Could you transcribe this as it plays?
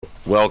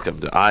Welcome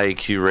to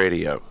IAQ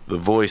Radio, the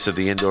voice of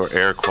the indoor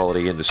air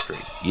quality industry.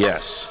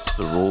 Yes,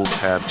 the rules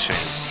have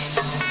changed.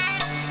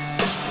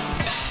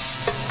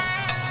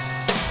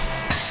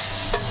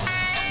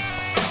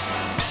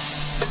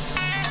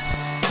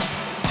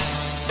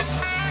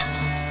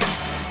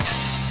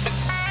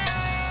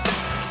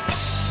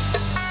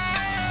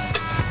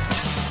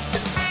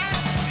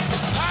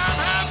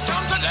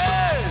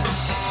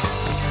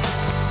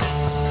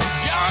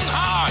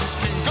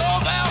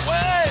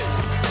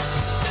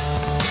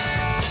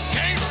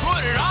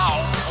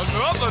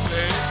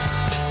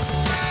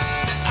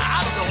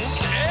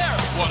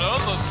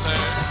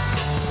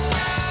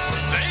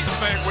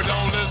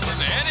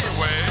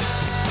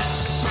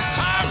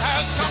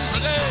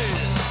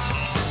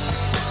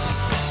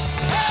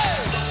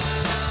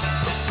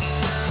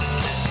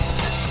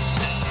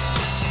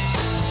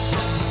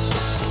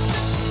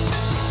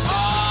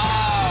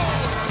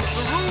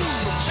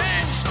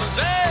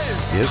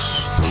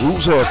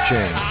 Have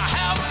changed.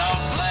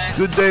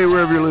 Good day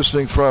wherever you're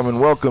listening from,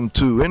 and welcome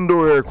to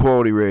Indoor Air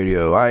Quality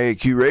Radio,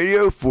 IAQ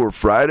Radio, for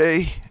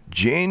Friday,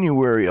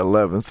 January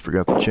 11th.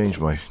 Forgot to change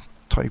my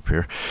type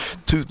here.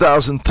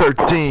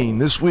 2013.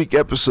 This week,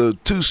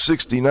 episode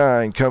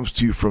 269 comes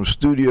to you from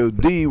Studio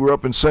D. We're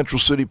up in Central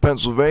City,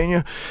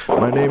 Pennsylvania.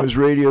 My name is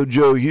Radio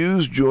Joe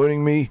Hughes.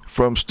 Joining me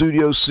from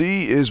Studio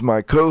C is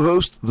my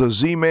co-host, the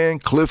Z-Man,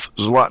 Cliff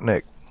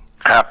Zlotnick.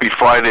 Happy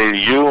Friday to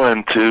you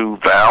and to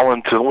Val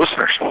and to the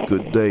listeners.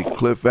 Good day,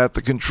 Cliff. At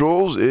the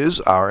controls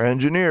is our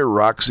engineer,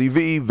 Roxy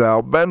V,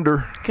 Val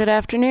Bender. Good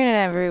afternoon,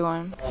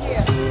 everyone.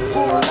 Yeah.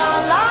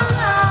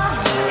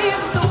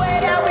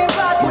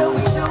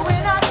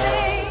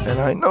 And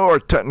I know our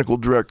technical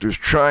director is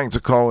trying to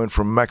call in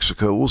from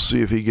Mexico. We'll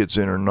see if he gets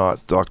in or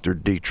not, Dr.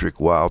 Dietrich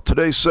Weil.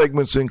 Today's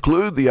segments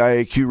include the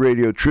IAQ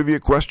Radio Trivia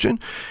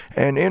Question,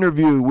 an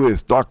interview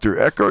with Dr.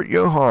 Eckhart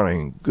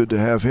Johanning. Good to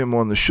have him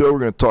on the show. We're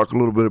going to talk a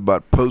little bit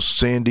about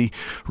post-Sandy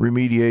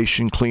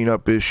remediation,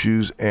 cleanup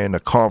issues, and a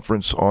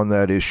conference on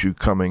that issue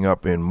coming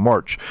up in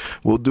March.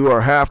 We'll do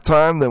our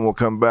halftime, then we'll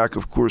come back,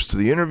 of course, to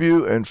the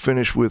interview and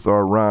finish with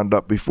our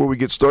roundup. Before we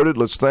get started,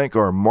 let's thank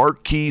our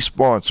marquee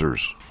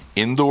sponsors.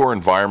 Indoor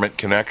Environment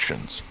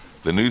Connections,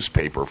 the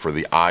newspaper for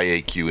the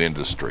IAQ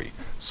industry.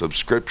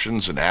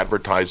 Subscriptions and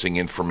advertising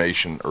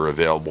information are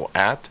available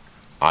at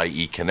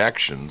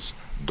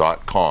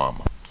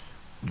ieconnections.com.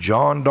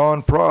 John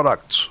Don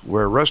Products,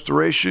 where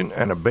restoration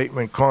and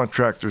abatement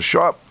contractors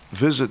shop.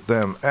 Visit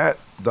them at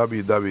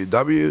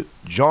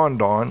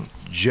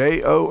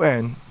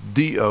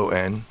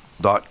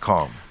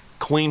www.jondon.com.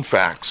 Clean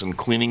Facts and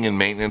Cleaning and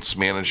Maintenance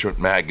Management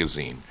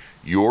Magazine,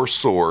 your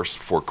source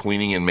for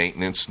cleaning and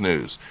maintenance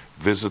news.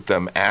 Visit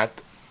them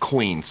at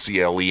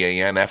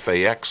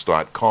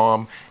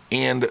cleanfax.com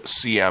and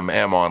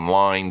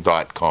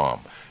cmmonline.com.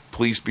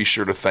 Please be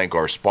sure to thank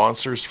our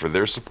sponsors for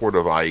their support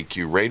of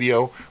IAQ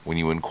Radio when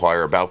you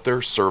inquire about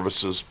their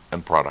services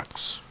and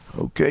products.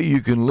 Okay,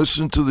 you can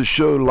listen to the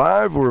show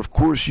live, or of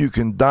course you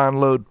can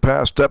download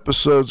past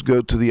episodes.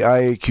 Go to the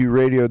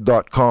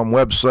IAQradio.com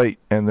website,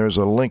 and there's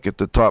a link at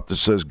the top that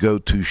says Go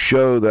to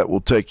Show. That will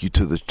take you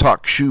to the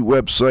TalkShoe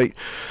website,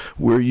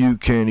 where you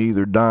can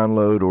either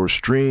download or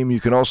stream. You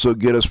can also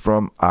get us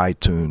from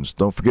iTunes.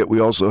 Don't forget, we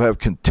also have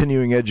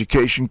continuing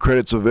education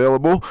credits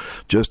available.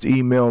 Just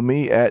email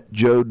me at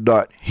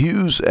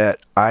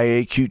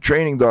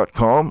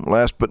joe.hughes@iaqtraining.com.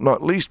 Last but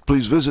not least,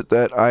 please visit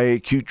that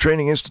IAQ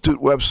Training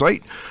Institute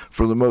website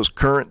for the most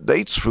current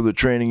dates for the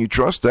training you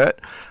trust at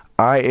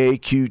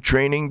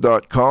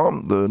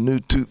iaqtraining.com. The new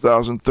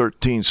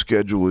 2013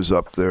 schedule is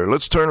up there.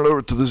 Let's turn it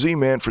over to the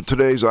Z-Man for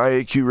today's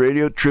IAQ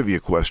Radio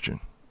Trivia Question.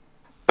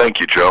 Thank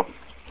you, Joe.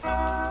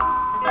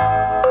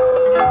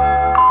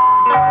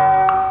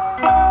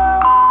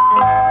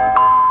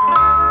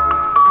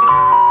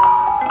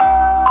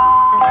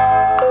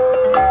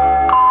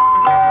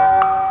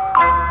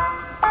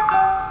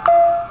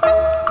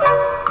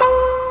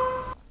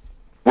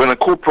 Win a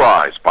cool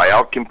prize by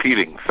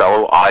outcompeting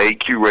fellow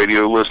IAQ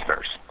Radio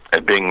listeners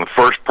and being the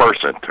first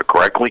person to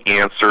correctly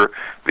answer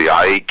the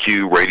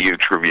IAQ Radio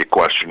Trivia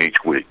Question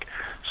each week.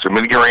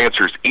 Submitting your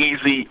answer is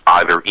easy.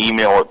 Either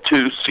email it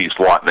to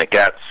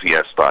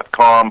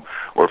cslotnick@cs.com,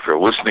 or if you're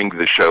listening to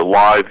the show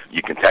live,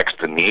 you can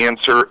text in the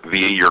answer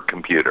via your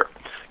computer.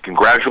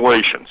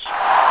 Congratulations.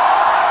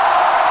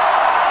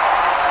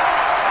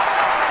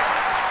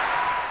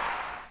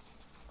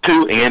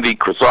 To Andy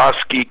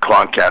Krasowski,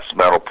 Concast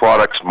Metal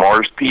Products,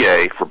 Mars,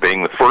 PA, for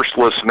being the first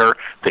listener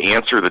to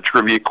answer the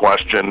trivia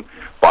question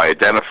by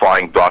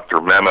identifying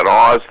Dr. Mehmet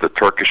Oz, the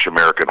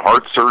Turkish-American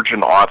heart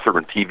surgeon, author,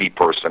 and TV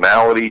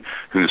personality,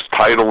 whose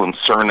title and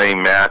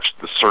surname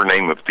matched the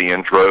surname of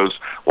D'Andros,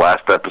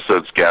 last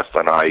episode's guest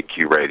on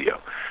IAQ Radio.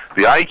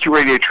 The IAQ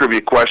Radio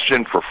trivia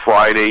question for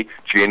Friday,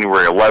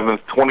 January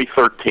 11th,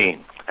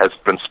 2013, has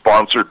been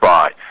sponsored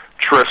by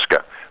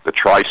Triska, the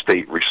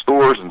Tri-State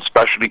Restorers and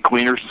Specialty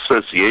Cleaners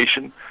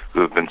Association, who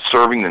have been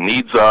serving the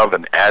needs of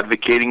and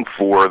advocating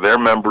for their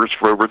members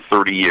for over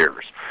 30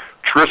 years.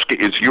 Triska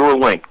is your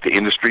link to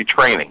industry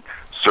training,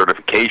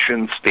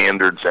 certification,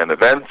 standards, and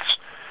events.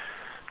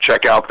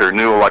 Check out their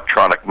new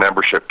electronic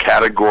membership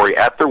category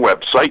at their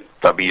website,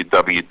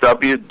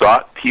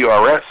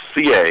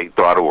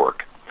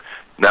 www.trsca.org.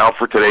 Now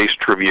for today's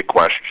trivia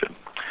question.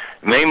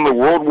 Name the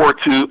World War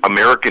II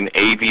American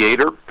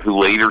aviator who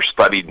later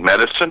studied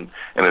medicine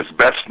and is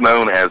best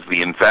known as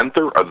the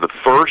inventor of the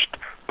first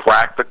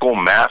practical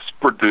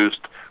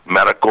mass-produced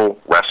medical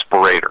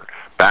respirator.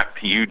 Back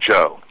to you,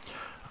 Joe.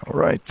 All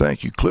right,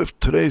 thank you, Cliff.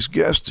 Today's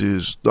guest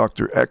is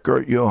Dr.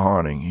 Eckhart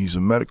Johanning. He's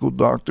a medical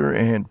doctor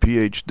and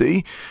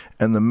PhD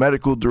and the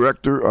medical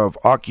director of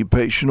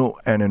Occupational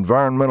and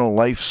Environmental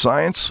Life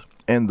Science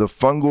and the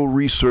Fungal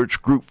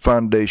Research Group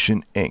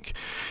Foundation, Inc.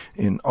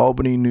 in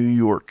Albany, New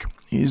York.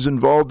 He's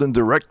involved in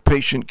direct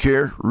patient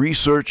care,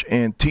 research,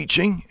 and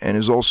teaching, and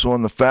is also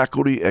on the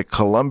faculty at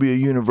Columbia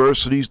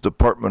University's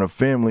Department of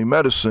Family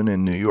Medicine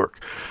in New York.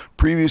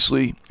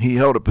 Previously, he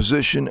held a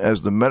position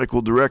as the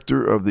medical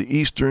director of the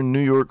Eastern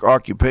New York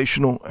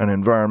Occupational and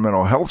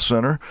Environmental Health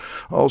Center,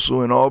 also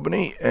in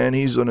Albany, and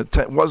he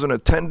was an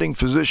attending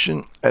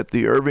physician at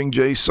the Irving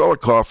J.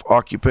 Selikoff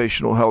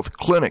Occupational Health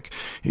Clinic.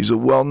 He's a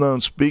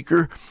well-known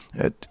speaker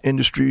at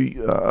industry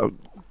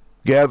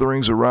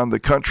gatherings around the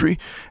country,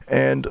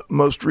 and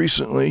most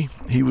recently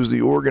he was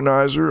the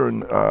organizer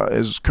and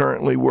is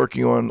currently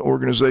working on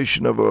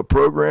organization of a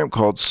program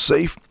called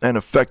Safe and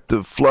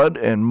Effective Flood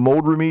and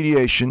Mold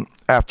Remediation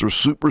After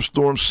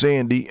Superstorm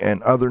Sandy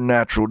and Other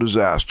Natural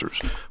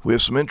Disasters. We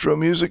have some intro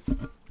music. There's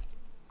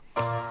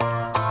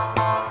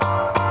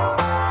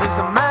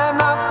a man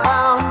I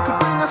found could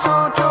bring us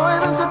all joy.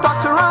 There's a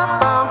doctor I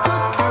found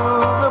could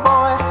cure the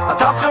boy. A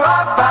doctor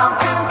I found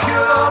can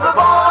cure the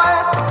boy.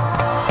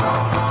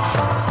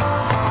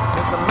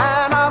 There's a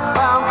man I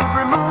found could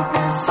remove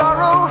his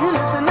sorrow. He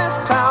lives in this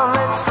town.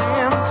 Let's see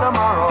him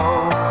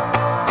tomorrow.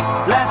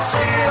 Let's see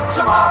him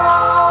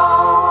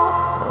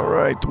tomorrow. All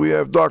right, we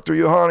have Dr.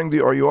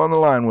 Johanning. Are you on the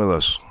line with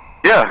us?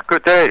 Yeah,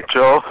 good day,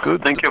 Joe.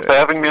 Good Thank you day. for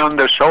having me on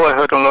the show. I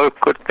heard a lot of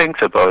good things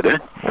about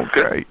it.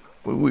 Okay.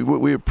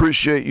 We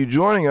appreciate you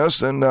joining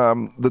us, and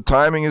the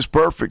timing is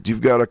perfect.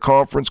 You've got a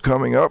conference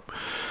coming up,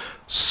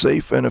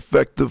 Safe and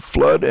Effective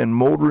Flood and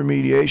Mold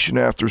Remediation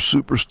After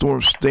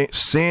Superstorm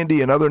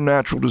Sandy and Other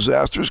Natural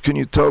Disasters. Can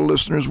you tell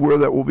listeners where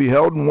that will be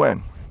held and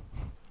when?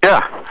 Yeah,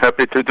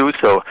 happy to do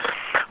so.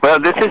 Well,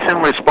 this is in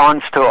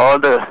response to all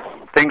the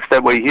things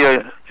that we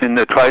hear in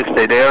the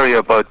tri-state area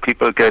about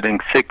people getting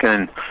sick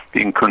and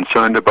being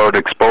concerned about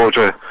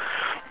exposure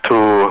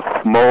to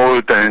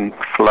mold and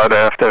flood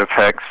after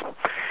effects.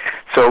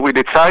 So we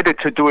decided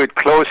to do it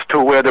close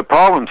to where the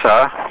problems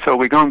are. So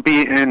we're going to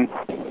be in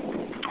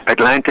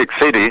Atlantic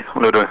City, a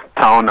little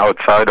town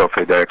outside of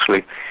it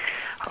actually,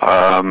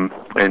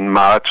 in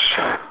March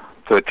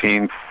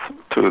 13th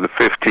to the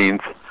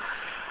 15th.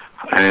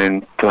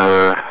 And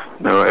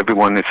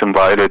everyone is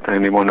invited.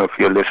 Any one of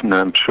your listeners,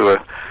 I'm sure,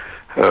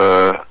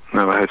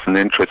 has an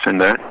interest in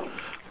that.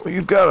 Well,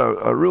 you've got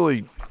a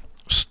really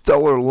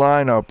stellar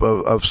lineup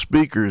of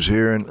speakers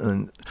here,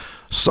 and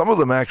some of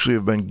them actually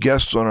have been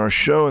guests on our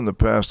show in the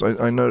past.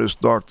 I noticed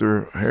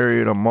Dr.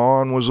 Harriet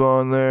Amon was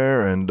on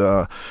there, and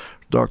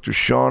Dr.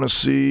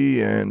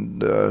 Shaughnessy,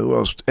 and who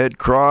else? Ed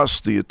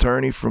Cross, the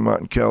attorney from out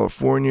in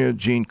California,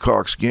 Gene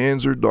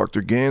Cox-Ganzer,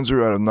 Dr.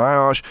 Ganzer out of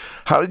NIOSH.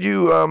 How did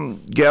you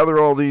gather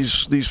all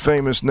these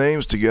famous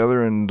names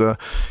together and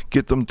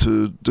get them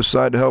to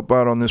decide to help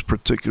out on this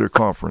particular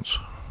conference?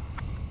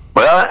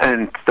 Well,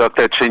 and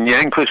Dr. Chin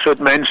Yang, we should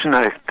mention,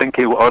 I think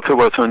he also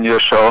was on your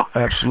show.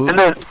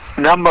 Absolutely. And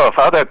a number of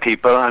other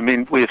people. I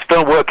mean, we're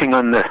still working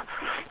on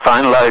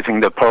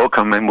finalizing the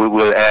program, and we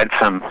will add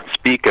some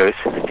speakers.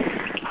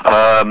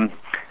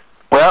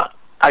 Well,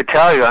 I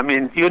tell you, I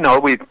mean,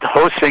 we're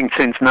hosting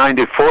since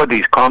 '94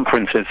 these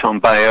conferences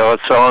on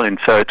bioaerosol in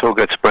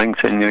Saratoga Springs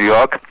in New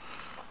York.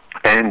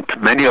 And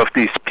many of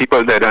these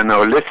people that are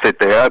now listed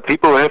there are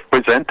people who have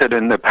presented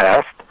in the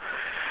past.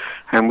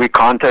 And we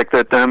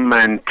contacted them,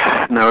 and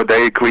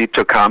they agreed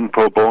to come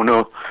pro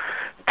bono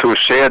to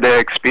share their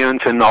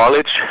experience and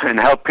knowledge and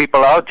help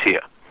people out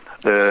here.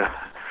 The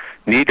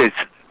need is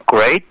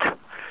great.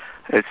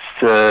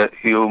 It's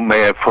you may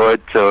have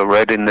heard or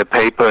read in the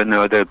paper,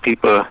 there are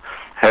people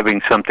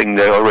having something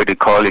they already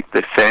call it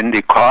the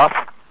Sandy cough.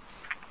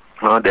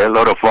 There are a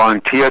lot of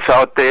volunteers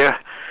out there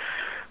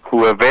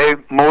who are very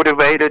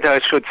motivated, I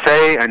should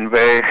say, and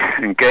very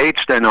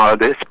engaged in all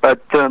this, but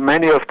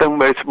many of them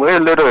with very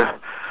little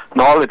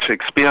knowledge,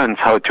 experience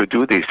how to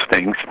do these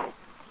things.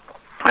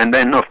 And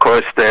then, of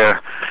course, there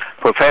are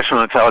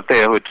professionals out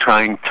there who are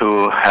trying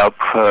to help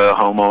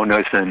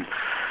homeowners and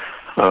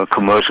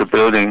commercial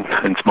building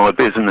and small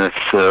business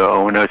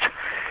owners.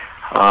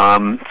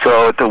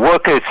 So the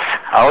work is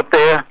out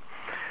there.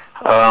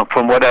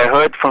 From what I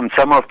heard from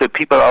some of the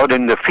people out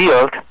in the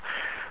field,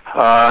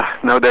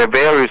 now there are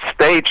various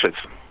stages.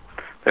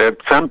 There are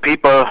some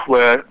people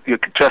where you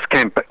just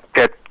can't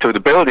get to the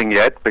building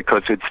yet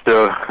because it's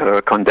still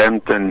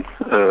condemned and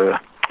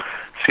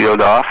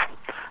sealed off.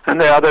 And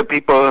there are other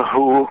people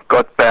who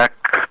got back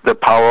the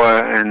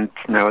power and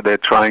they're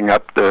trying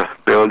up the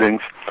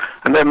buildings.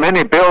 And there are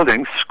many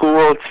buildings,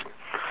 schools,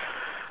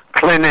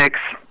 clinics,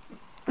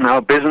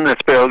 business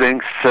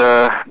buildings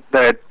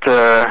that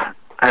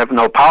have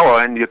no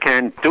power, and you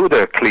can't do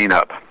the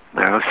cleanup.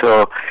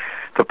 So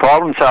the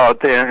problems are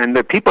out there, and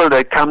the people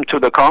that come to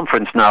the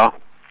conference now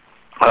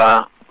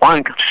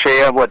want to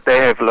share what they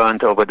have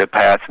learned over the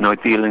past,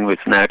 dealing with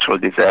natural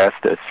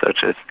disasters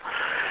such as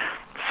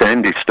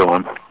Sandy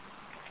Storm.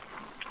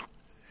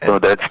 So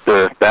that's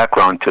the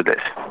background to this.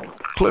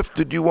 Cliff,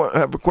 did you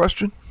have a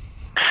question?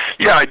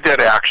 Yeah, I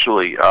did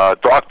actually.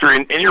 Doctor,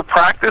 in your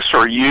practice,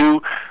 are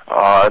you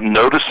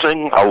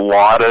noticing a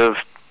lot of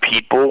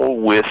people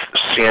with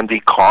Sandy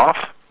cough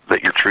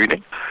that you're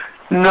treating?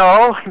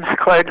 No,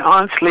 quite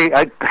honestly,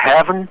 I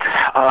haven't.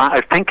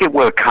 I think it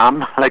will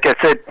come. Like I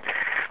said,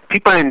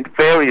 people in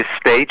various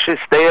stages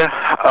there.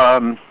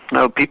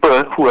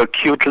 People who are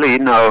acutely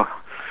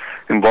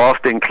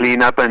involved in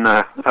cleanup and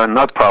are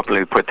not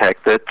properly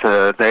protected.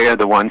 They are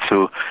the ones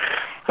who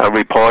are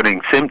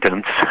reporting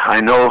symptoms. I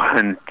know,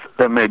 and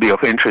that may be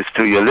of interest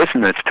to your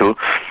listeners too,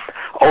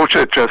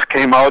 OSHA just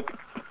came out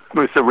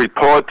with a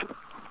report,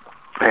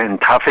 and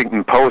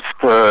Huffington Post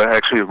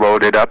actually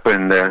wrote it up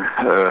in the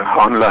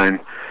online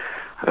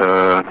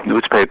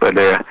newspaper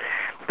there,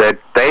 that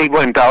they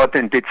went out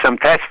and did some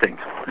testing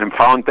and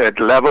found that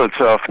levels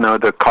of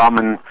the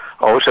common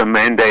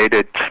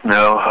OSHA-mandated,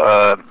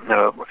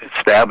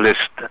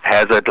 established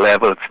hazard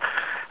levels,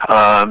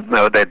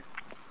 that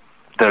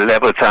the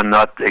levels are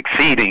not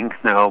exceeding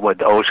what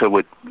OSHA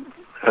would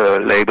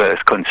label as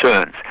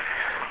concerns.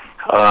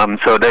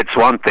 So that's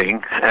one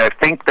thing. I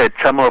think that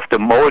some of the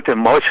mold and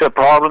moisture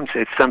problems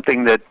is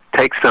something that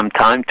takes some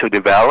time to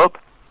develop,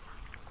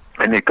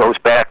 and it goes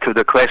back to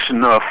the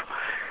question of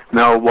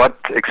what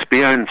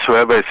experience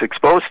whoever is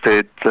exposed to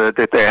it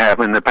did they have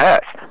in the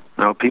past.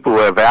 People who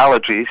have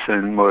allergies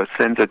and were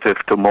sensitive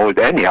to mold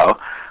anyhow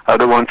are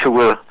the ones who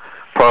will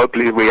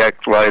probably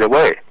react right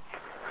away.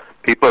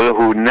 People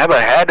who never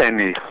had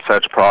any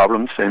such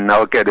problems and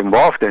now get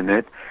involved in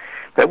it,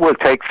 that will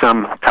take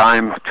some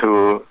time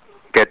to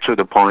get to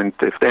the point.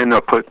 If they're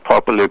not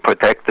properly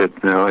protected,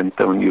 and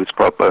don't use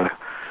proper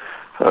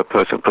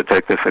personal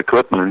protective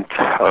equipment,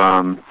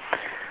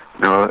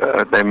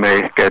 they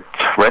may get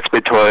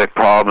respiratory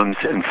problems,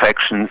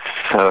 infections,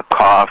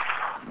 cough,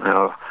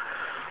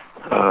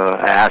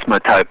 asthma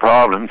type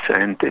problems,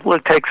 and it will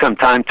take some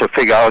time to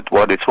figure out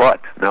what is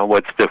what.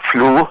 What's the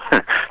flu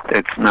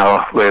that's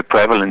now very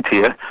prevalent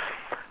here,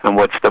 and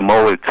what's the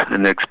mold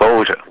and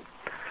exposure.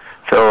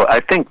 So I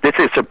think this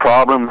is a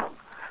problem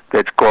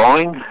that's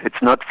growing. It's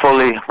not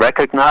fully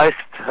recognized.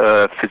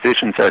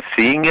 Physicians are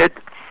seeing it,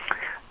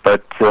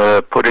 but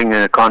putting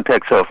in the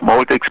context of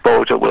mold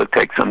exposure will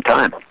take some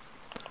time.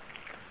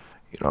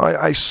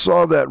 I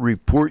saw that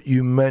report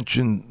you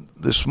mentioned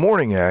this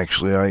morning,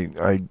 actually.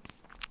 I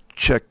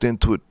checked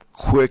into it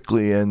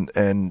quickly,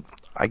 and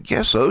I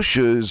guess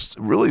OSHA is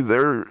really,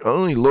 they're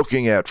only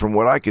looking at, from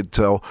what I could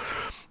tell,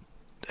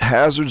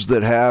 hazards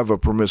that have a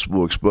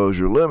permissible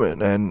exposure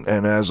limit. And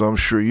as I'm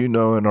sure you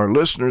know, and our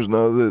listeners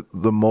know, that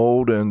the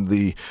mold and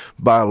the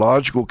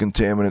biological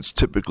contaminants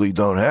typically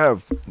don't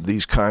have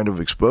these kind of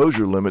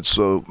exposure limits.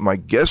 So my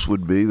guess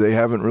would be they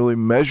haven't really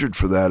measured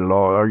for that at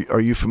all.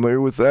 Are you familiar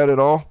with that at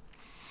all?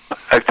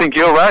 I think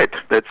you're right.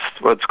 That's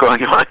what's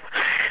going on.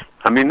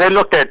 I mean, they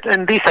looked at,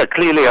 and these are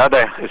clearly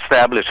other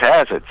established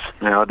hazards,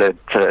 that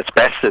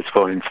asbestos,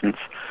 for instance,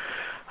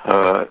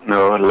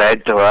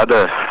 lead or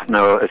other,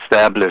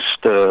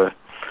 established,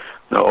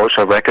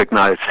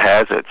 OSHA-recognized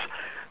hazards.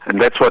 And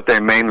that's what they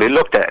mainly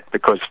looked at,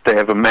 because they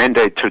have a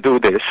mandate to do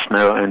this,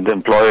 and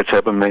employers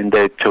have a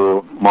mandate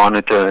to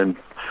monitor and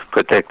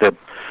protect their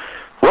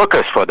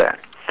workers for that.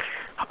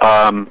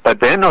 But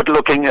they're not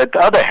looking at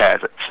other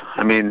hazards.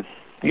 I mean,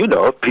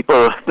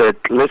 people that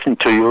listen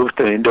to you,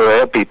 the indoor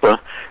air people,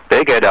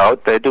 they get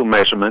out, they do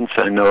measurements.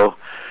 I know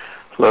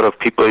a lot of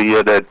people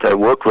here that I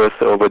work with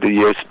over the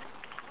years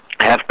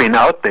have been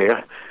out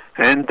there,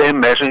 and they're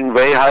measuring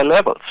very high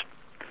levels.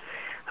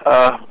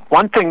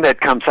 One thing that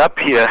comes up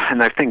here,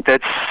 and I think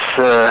that's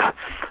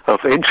of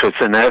interest,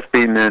 and I've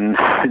been in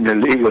a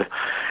legal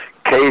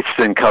case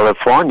in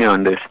California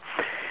on this,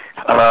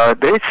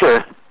 there's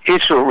a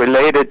issue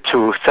related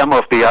to some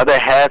of the other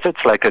hazards,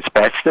 like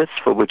asbestos,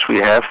 for which we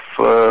have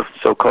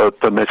so-called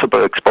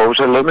permissible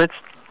exposure limits,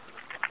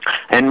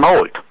 and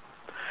mold.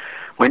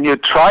 When you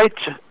try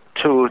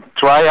to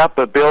dry up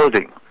a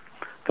building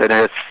that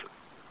has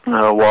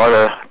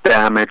water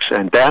damage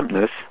and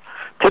dampness,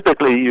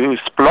 typically you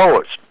use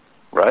blowers,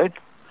 right?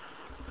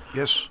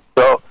 Yes.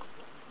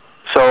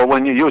 So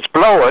when you use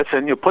blowers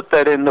and you put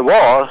that in the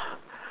wall,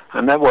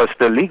 and that was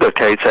the legal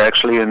case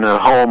actually in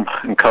a home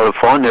in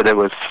California that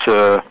was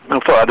for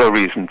other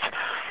reasons.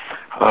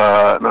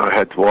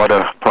 Had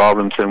water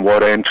problems and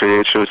water entry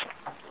issues.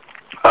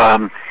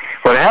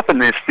 What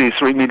happened is these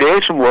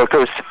remediation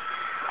workers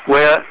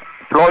were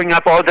blowing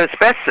up all the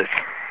asbestos.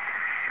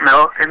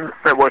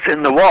 That was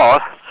in the wall,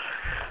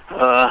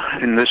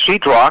 in the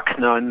sheetrock,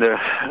 in the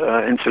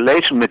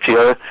insulation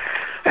material,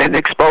 and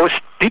exposed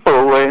people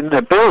who were in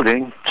the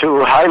building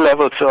to high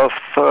levels of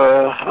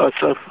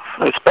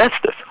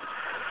asbestos.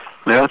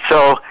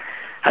 So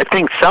I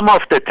think some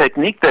of the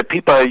technique that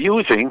people are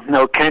using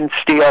can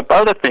steer up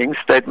other things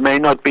that may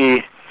not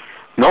be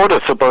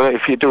noticeable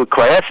if you do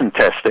quiescent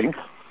testing.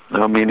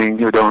 Meaning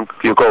you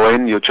go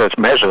in, you just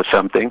measure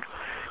something,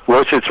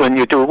 versus when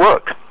you do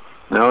work.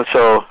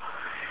 So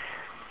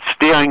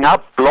steering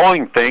up,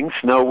 blowing things,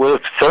 will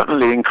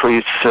certainly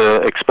increase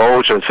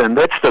exposures, and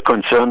that's the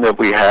concern that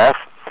we have.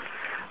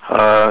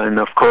 And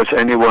of course,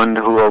 anyone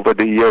who over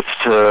the years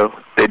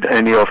did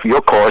any of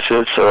your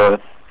courses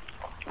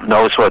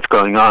knows what's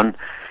going on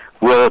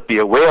will be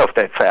aware of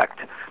that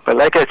fact. But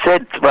like I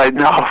said, right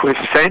now with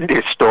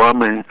Sandy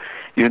Storm, and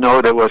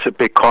there was a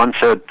big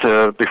concert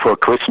before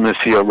Christmas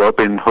here,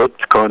 Robin Hood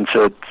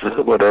concert,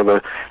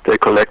 whatever, they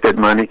collected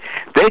money.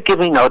 They're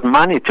giving out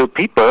money to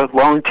people,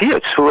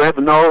 volunteers, who have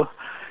no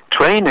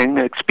training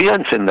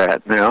experience in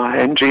that.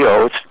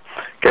 NGOs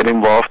get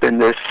involved in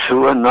this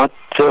who are not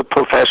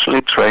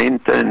professionally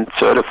trained and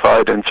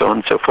certified and so on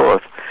and so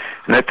forth.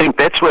 And I think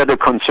that's where the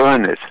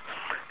concern is.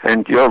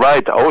 And you're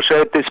right,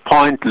 OSHA at this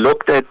point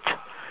looked at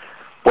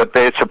what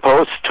they're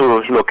supposed to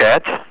look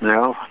at,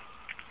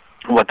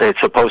 what they're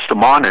supposed to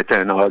monitor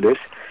and all this,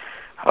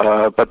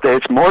 but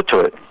there's more to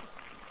it.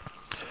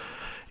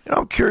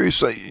 I'm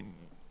curious,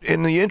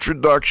 in the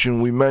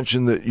introduction we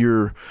mentioned that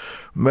you're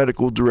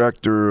medical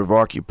director of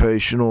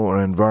occupational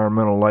and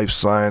environmental life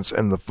science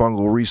and the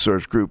Fungal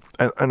Research Group,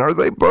 and are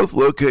they both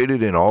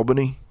located in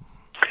Albany?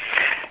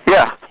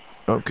 Yeah.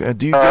 Okay.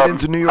 Do you get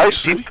into New York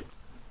City?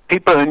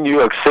 People in New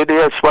York City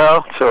as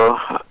well, so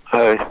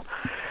I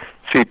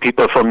see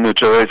people from New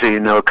Jersey,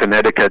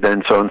 Connecticut,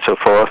 and so on and so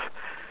forth.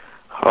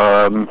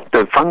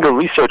 The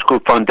Fungal Research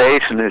Group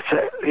Foundation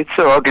it's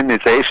an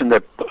organization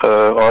that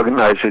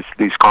organizes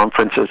these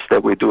conferences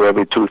that we do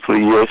every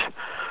 2-3 years.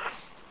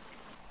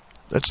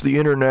 That's the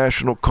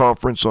International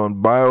Conference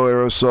on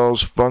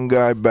Bioaerosols,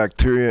 Fungi,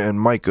 Bacteria, and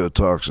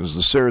Mycotoxins,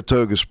 the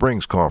Saratoga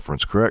Springs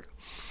Conference, correct?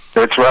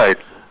 That's right.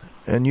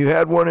 And you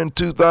had one in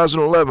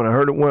 2011. I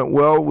heard it went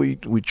well. We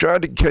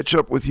tried to catch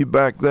up with you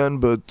back then,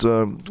 but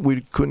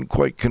we couldn't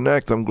quite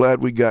connect. I'm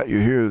glad we got you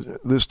here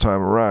this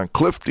time around.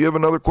 Cliff, do you have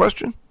another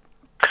question?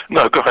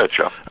 No, go ahead,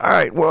 Joe. All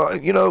right.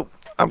 Well,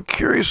 I'm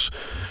curious.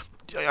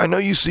 I know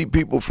you see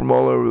people from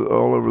all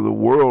over the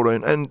world, or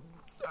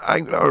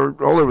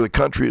all over the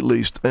country at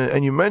least.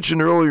 And you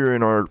mentioned earlier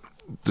in our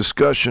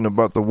discussion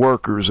about the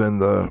workers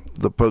and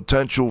the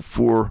potential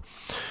for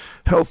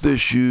health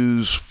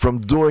issues from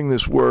doing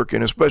this work,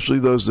 and especially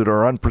those that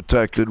are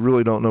unprotected,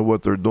 really don't know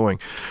what they're doing.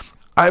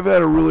 I've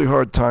had a really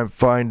hard time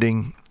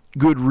finding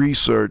good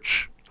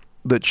research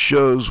that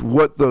shows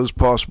what those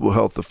possible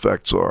health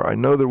effects are. I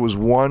know there was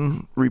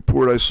one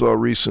report I saw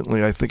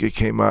recently, I think it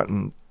came out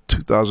in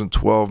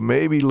 2012,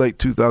 maybe late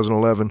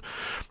 2011,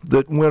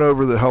 that went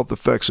over the health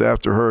effects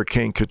after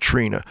Hurricane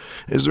Katrina.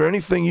 Is there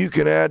anything you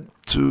can add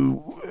to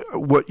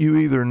what you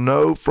either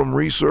know from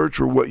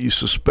research or what you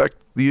suspect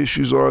the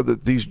issues are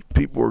that these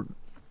people are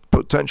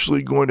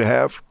potentially going to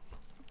have?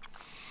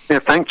 Yeah,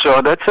 thanks,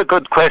 Joe. That's a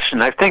good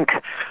question. I think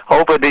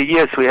over the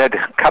years we had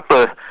a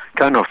couple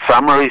kind of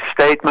summary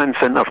statements,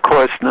 and of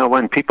course,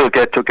 when people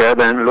get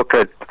together and look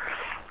at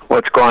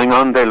what's going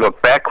on, they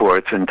look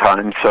backwards in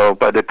time. So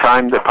by the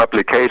time the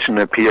publication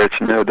appears,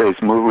 there's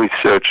more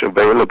research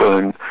available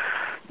and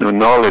new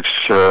knowledge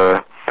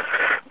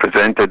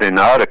presented in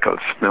articles.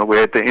 We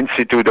had the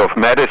Institute of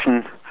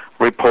Medicine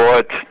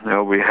report.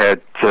 We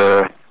had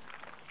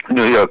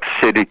New York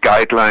City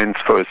guidelines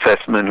for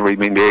assessment and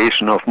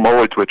remediation of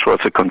mold, which was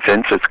a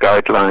consensus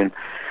guideline.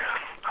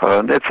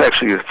 That's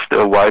actually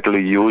still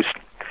widely used.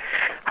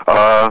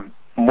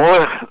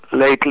 More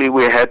lately,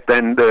 we had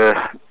then the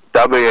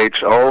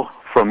WHO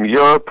from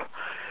Europe,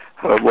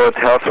 World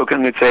Health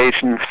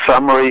Organization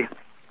summary,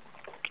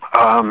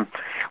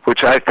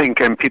 which I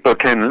think, and people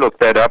can look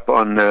that up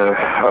on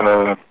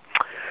the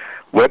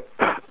web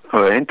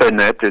or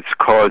internet, it's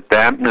called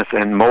Dampness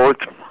and Mold,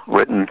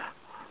 written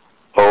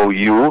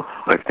OU,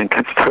 I think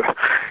it's the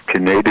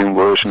Canadian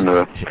version,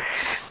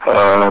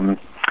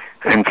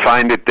 and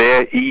find it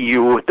there,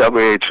 EU,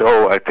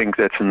 WHO, I think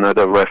that's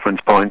another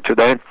reference point to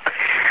that.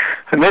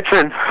 And that's,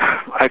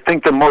 I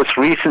think, the most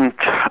recent,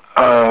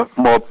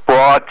 more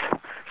broad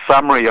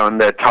summary on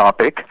that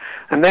topic.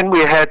 And then we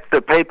had the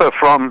paper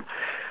from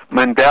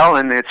Mandel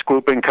and its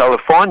group in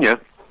California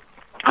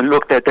and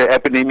looked at the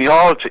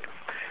epidemiology.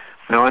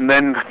 And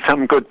then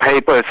some good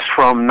papers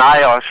from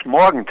NIOSH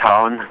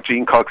Morgantown,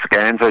 Jean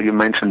Cox-Ganser, you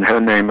mentioned her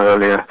name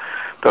earlier,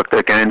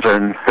 Dr. Ganser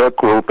and her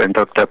group, and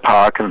Dr.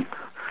 Park, who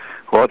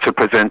also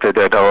presented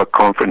at our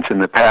conference in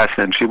the past,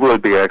 and she will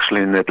be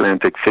actually in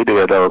Atlantic City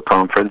at our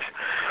conference.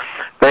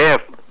 They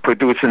have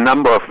produced a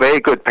number of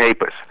very good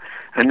papers.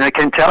 And I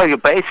can tell you,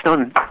 based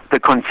on the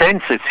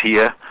consensus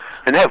here,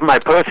 and I have my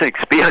personal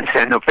experience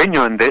and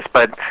opinion on this,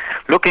 but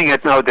looking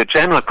at now the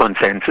general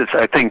consensus,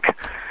 I think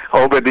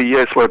over the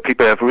years what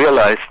people have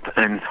realized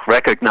and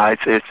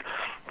recognized is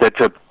that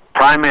the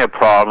primary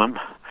problem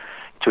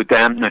to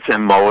dampness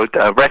and mold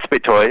are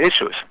respiratory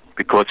issues,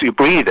 because you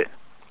breathe it.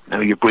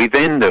 You breathe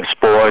in the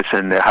spores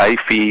and the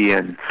hyphae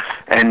and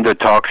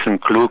endotoxin,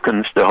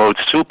 glucans, the whole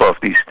soup of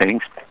these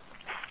things.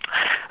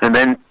 And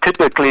then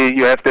typically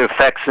you have the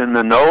effects in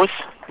the nose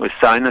with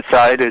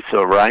sinusitis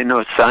or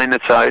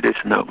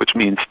rhinosinusitis, which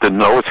means the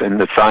nose and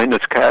the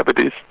sinus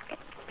cavities.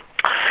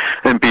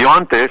 And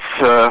beyond this,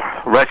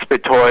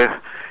 respiratory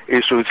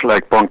issues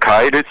like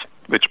bronchitis,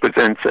 which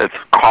presents as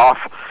cough,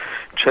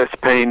 chest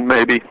pain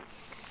maybe,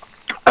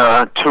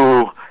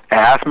 to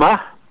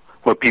asthma,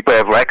 where people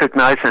have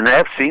recognized, and I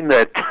have seen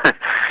that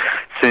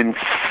since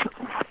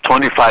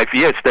 25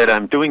 years that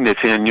I'm doing this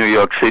here in New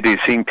York City,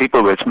 seeing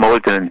people with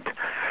mold and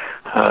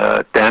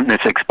dampness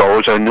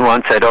exposure, new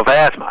onset of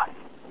asthma.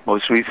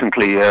 Most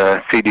recently,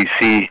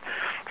 CDC,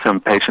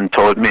 some patient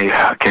told me,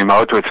 came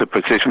out with a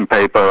position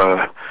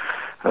paper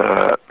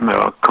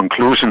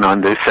conclusion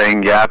on this,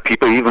 saying,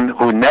 people even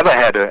who never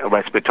had a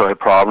respiratory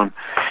problem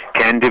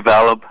can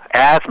develop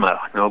asthma,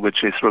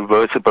 which is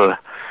reversible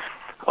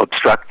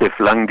obstructive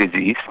lung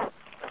disease.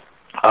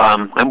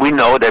 And we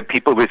know that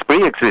people with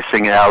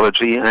pre-existing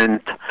allergy and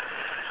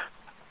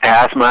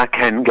asthma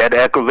can get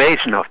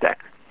aggravation of that.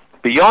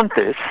 Beyond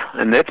this,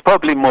 and that's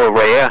probably more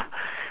rare,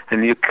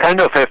 and you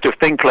kind of have to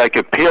think like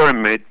a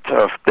pyramid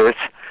of this,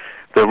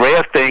 the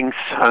rare things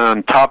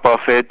on top of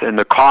it and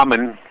the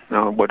common,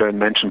 what I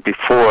mentioned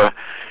before,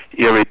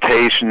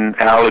 irritation,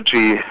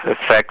 allergy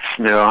effects,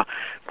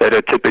 that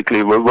are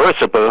typically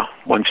reversible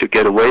once you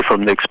get away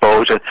from the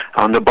exposure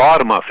on the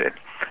bottom of it.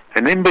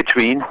 And in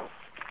between,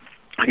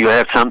 you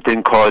have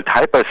something called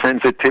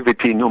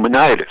hypersensitivity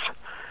pneumonitis,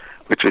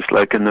 which is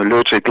like an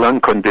allergic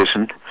lung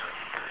condition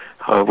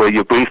where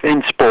you breathe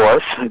in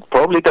spores. It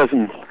probably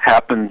doesn't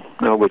happen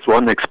with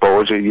one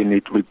exposure. You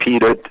need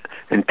repeated,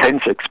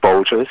 intense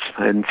exposures,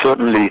 and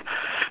certainly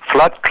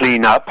flood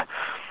cleanup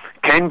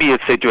can be a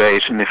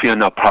situation, if you're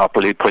not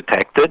properly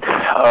protected,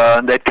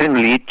 that can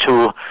lead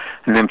to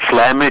an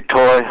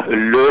inflammatory,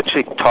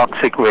 allergic,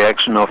 toxic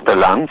reaction of the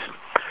lungs.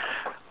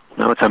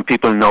 Some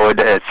people know it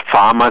as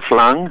farmer's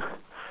lung,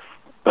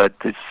 but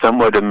it's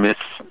somewhat a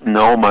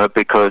misnomer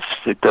because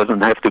it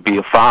doesn't have to be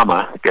a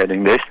farmer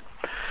getting this.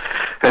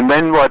 And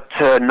then what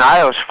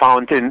NIOSH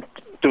found in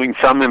doing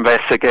some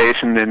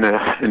investigation in an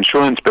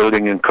insurance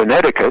building in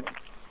Connecticut,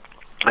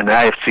 and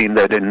I have seen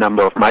that in a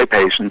number of my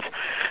patients,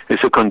 is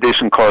a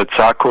condition called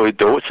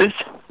sarcoidosis,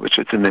 which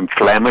is an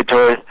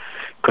inflammatory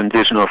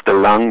condition of the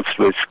lungs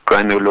with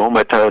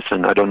granulomatous,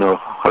 and I don't know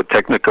how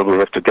technical we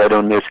have to get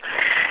on this.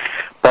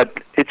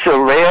 But it's a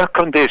rare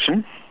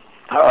condition.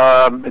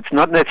 It's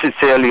not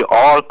necessarily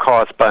all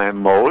caused by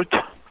mold,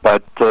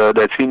 but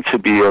there seems to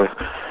be a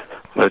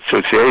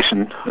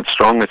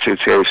strong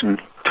association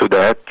to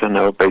that,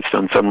 based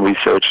on some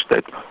research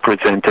that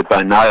presented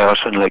by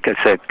NIOSH, and like I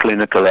said,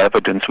 clinical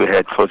evidence we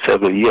had for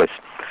several years.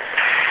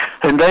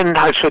 And then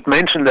I should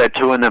mention that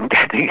too, and I'm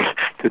getting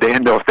to the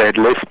end of that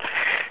list,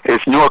 is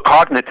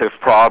neurocognitive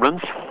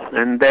problems,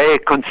 and they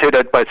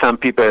considered by some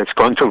people as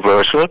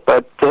controversial,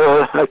 but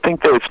I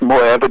think there's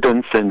more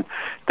evidence in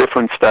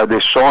different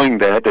studies showing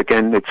that.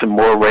 Again, it's a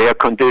more rare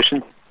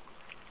condition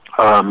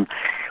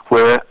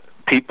where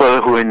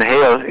people who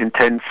inhale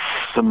intense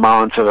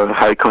amounts or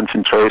high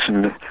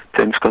concentration,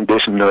 intense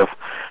condition of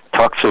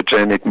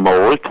toxogenic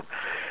mold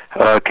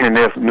can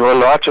have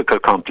neurological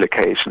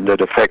complication that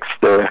affects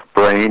the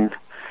brain,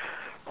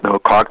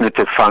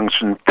 cognitive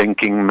function,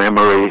 thinking,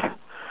 memory,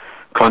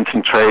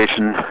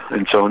 concentration,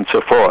 and so on and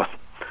so forth.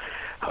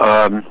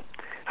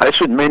 I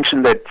should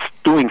mention that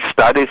doing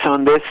studies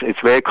on this is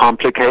very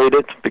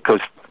complicated because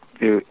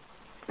you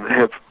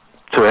have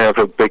to have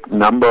a big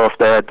number of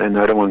that, and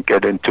I don't want to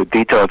get into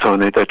details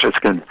on it. I just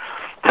can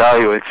tell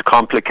you it's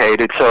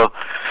complicated. So,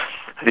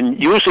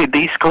 and usually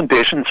these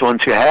conditions,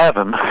 once you have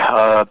them,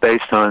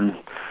 based on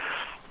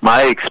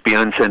my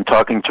experience and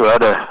talking to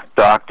other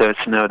doctors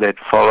that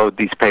followed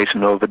these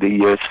patients over the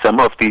years, some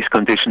of these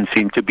conditions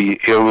seem to be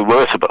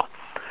irreversible.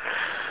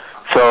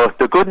 So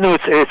the good news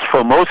is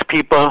for most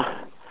people,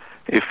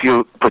 if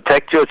you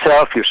protect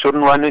yourself, you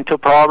shouldn't run into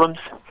problems.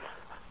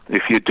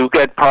 If you do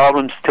get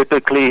problems,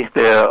 typically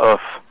they're of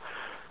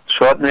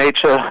short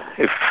nature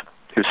if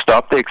you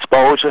stop the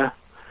exposure.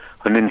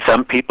 And in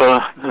some people,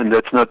 and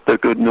that's not the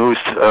good news,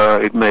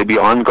 it may be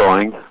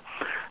ongoing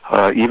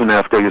even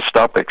after you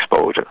stop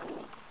exposure.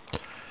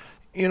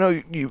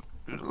 Let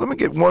me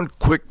get one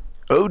quick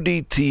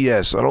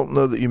ODTS. I don't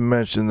know that you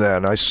mentioned that.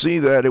 And I see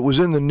that it was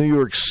in the New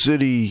York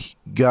City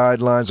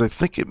guidelines. I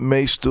think it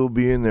may still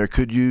be in there.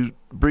 Could you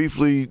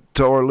briefly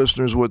tell our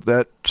listeners what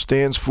that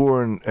stands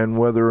for and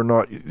whether or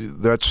not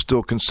that's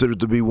still considered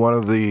to be one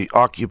of the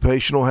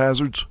occupational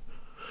hazards?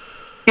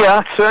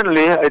 Yeah,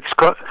 certainly. It's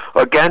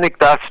organic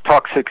dust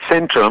toxic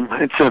syndrome.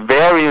 It's a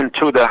variant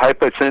to the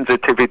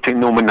hypersensitivity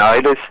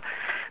pneumonitis.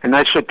 And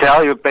I should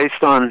tell you,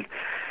 based on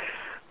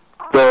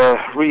the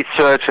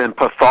research and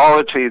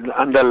pathology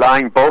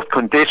underlying both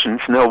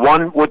conditions,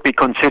 one would be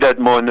considered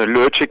more an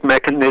allergic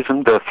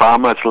mechanism, the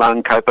farmer's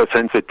lung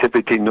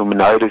hypersensitivity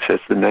pneumonitis,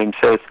 as the name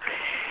says.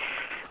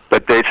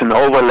 But there's an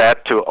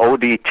overlap to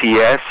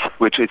ODTS,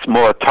 which is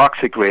more a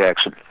toxic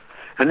reaction.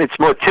 And it's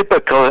more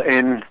typical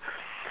in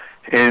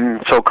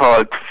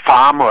so-called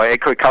farm or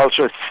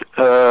agriculture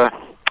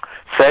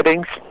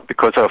settings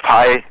because of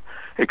high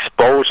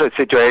exposure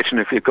situation,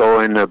 if you go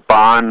in a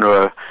barn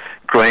or a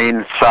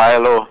grain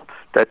silo,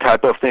 that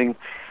type of thing.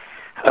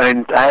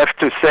 And I have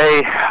to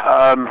say,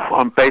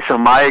 based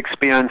on my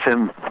experience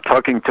and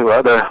talking to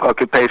other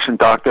occupation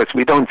doctors,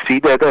 we don't see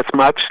that as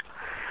much.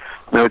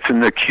 It's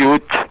an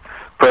acute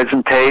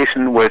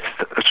presentation with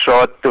a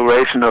short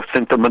duration of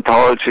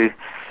symptomatology,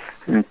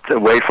 and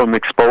away from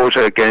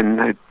exposure,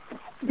 again,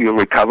 you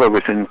recover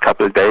within a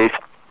couple of days.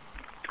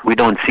 We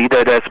don't see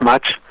that as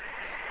much.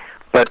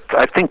 But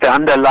I think the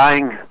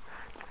underlying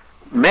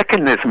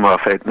mechanism of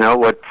it,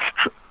 what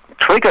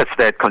triggers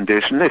that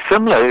condition is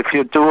similar. If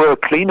you do a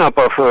cleanup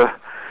of a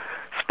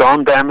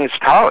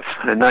storm-damaged house,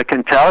 and I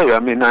can tell you,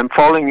 I'm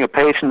following a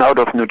patient out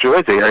of New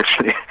Jersey,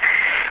 actually.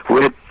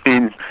 We've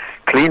been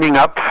cleaning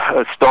up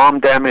a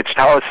storm-damaged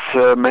house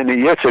many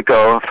years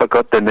ago. I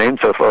forgot the names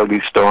of all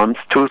these storms,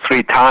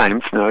 2-3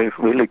 times. He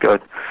really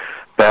got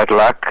bad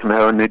luck,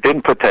 and he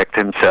didn't protect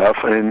himself,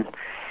 and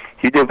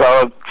he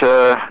developed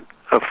a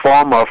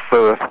form of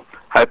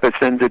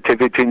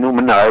hypersensitivity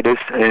pneumonitis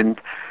and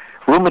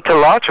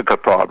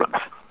rheumatological problems,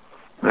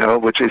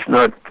 which is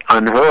not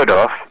unheard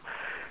of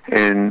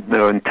in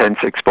intense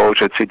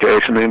exposure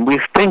situation. And we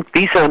think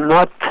these are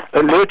not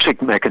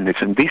allergic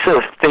mechanisms. These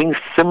are things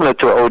similar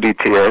to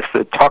ODTS,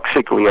 the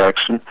toxic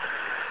reaction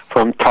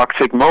from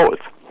toxic mold.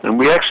 And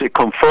we actually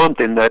confirmed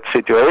in that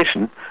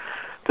situation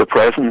the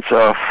presence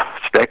of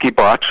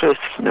stachybotrys,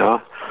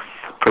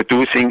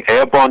 producing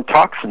airborne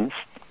toxins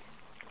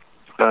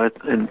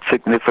in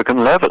significant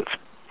levels.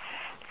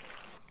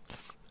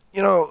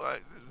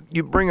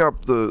 You bring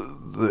up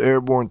the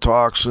airborne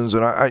toxins,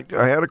 and I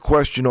had a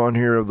question on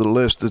here of the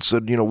list that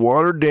said,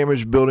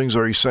 water-damaged buildings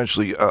are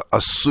essentially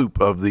a soup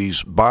of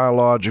these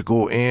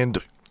biological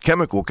and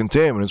chemical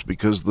contaminants,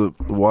 because the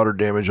water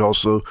damage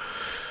also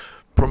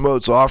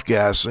promotes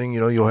off-gassing.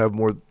 You'll have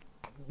more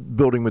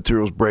building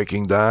materials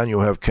breaking down.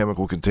 You'll have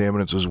chemical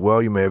contaminants as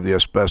well. You may have the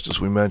asbestos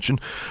we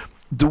mentioned.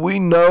 Do we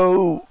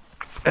know,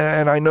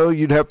 and I know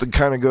you'd have to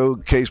kind of go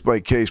case by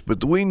case, but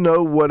do we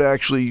know what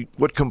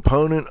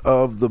component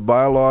of the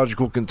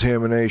biological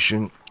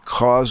contamination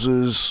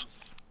causes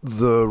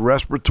the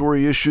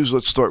respiratory issues?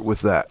 Let's start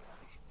with that.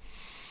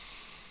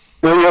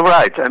 Well, you're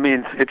right.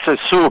 It's a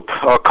soup,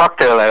 or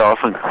cocktail, I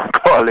often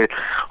call it,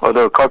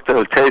 although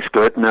cocktail tastes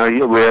good. Now,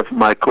 here we have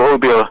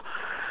microbial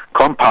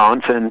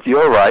compounds, and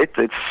you're right.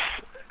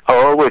 I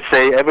always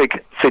say every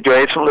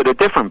situation a little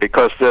different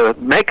because the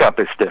makeup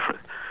is different.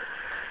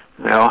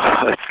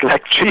 It's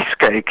like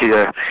cheesecake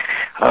here.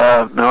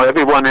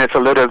 Everyone has a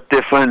little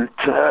different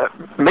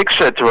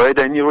mixture to it,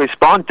 and you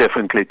respond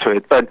differently to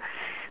it. But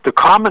the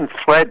common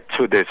thread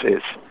to this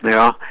is,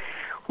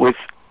 with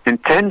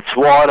intense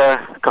water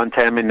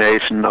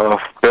contamination of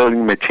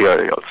building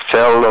materials,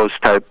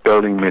 cellulose-type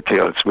building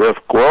materials, we have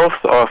growth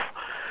of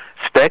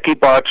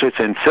stachybotrys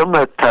and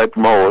similar type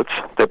molds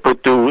that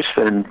produce,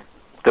 and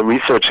the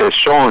research has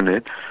shown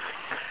it,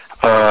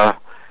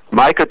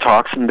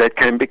 mycotoxin that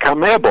can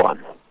become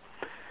airborne.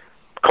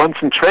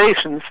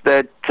 Concentrations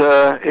that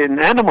in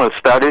animal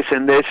studies,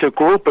 and there's a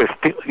group, if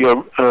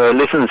your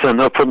listeners are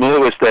not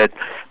familiar with that,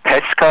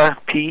 PESTKR,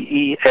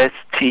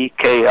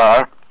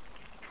 PESTKR,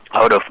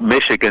 out of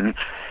Michigan,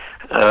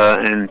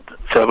 and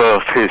several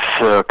of his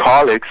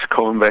colleagues,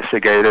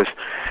 co-investigators,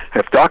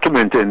 have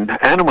documented in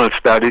animal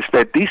studies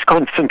that these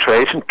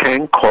concentrations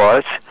can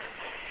cause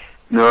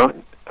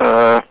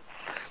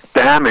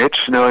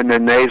damage in the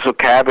nasal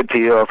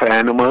cavity of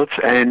animals,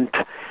 and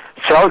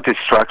cell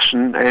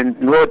destruction and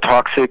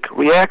neurotoxic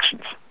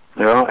reactions.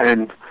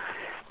 And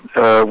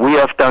we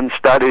have done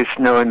studies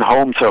in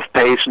homes of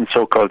patients,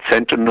 so-called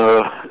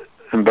sentinel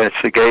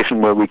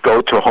investigation, where we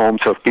go to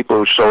homes of people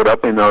who showed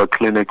up in our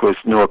clinic with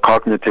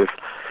neurocognitive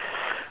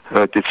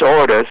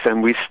disorders,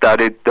 and we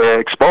studied their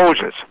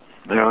exposures.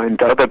 And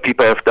other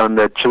people have done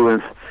that too.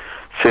 And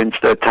since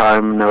that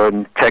time,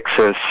 in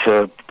Texas,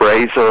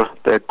 Brazel,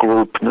 that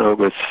group,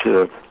 was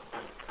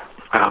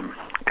I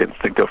can't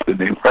think of the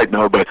name right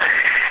now, but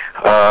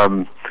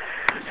and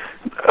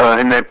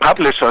they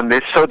publish on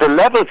this. So the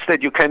levels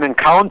that you can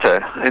encounter,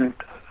 and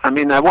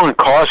I want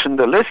to caution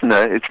the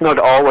listener, it's not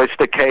always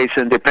the case,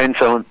 and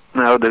depends on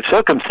the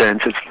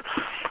circumstances,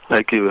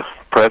 like you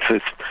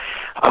prefaced.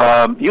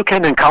 You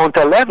can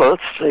encounter levels,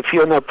 if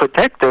you're not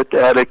protected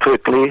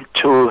adequately,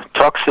 to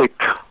toxic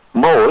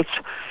molds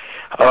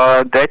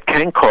that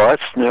can cause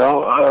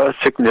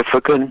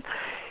significant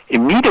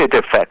immediate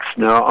effects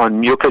on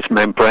mucous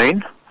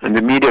membrane. And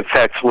the immediate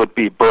effects would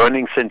be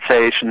burning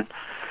sensation,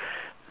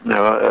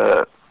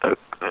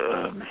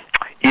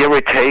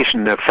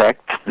 irritation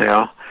effect,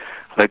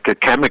 like a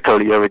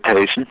chemical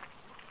irritation.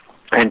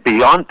 And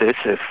beyond this,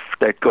 if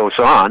that goes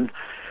on,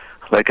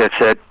 like I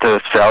said,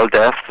 cell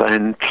death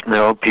and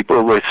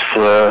people with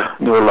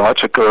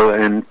neurological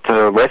and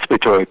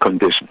respiratory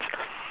conditions.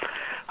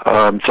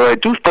 So I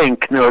do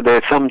think there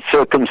are some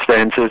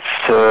circumstances,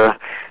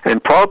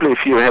 and probably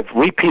if you have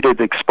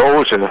repeated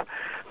exposure,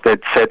 that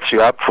sets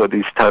you up for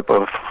these type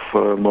of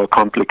more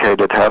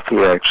complicated health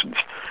reactions.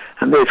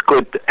 And there's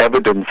good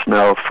evidence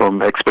now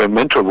from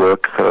experimental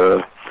work,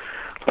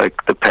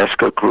 like the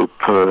Pesca Group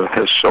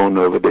has shown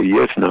over the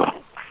years now.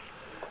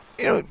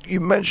 You know, you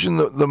mentioned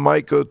the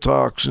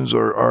mycotoxins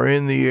are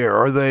in the air.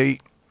 Are they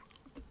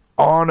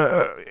on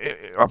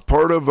a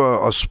part of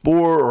a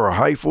spore or a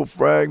hyphal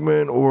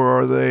fragment,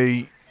 or are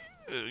they,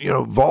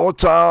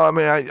 volatile? I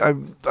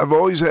mean, I've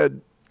always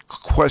had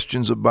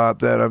questions about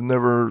that. I've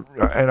never,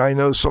 and I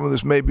know some of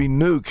this may be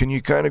new. Can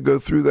you kind of go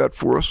through that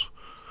for us?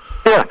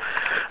 Yeah,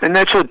 and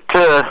I should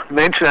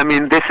mention, I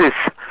mean, this is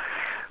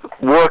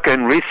work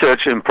and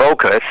research in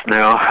progress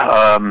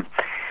now.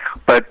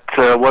 But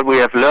what we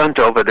have learned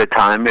over the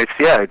time is,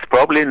 it's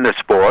probably in the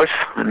spores,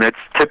 and that's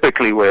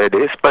typically where it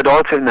is, but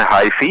also in the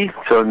hyphae,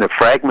 so in the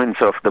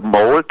fragments of the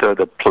mold or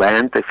the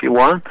plant, if you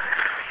want.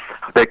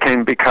 They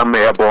can become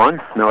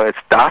airborne, as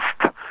dust.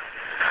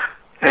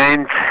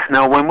 And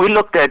now when we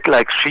looked at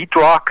like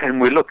sheetrock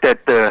and we looked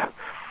at the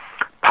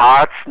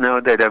parts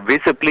that are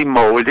visibly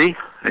moldy,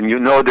 and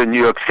the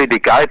New York City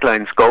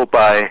guidelines go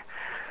by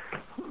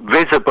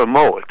visible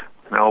mold.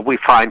 Now we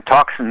find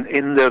toxin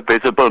in the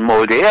visible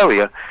moldy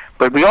area,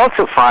 but we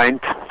also find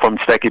from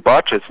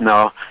Stachybotrys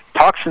now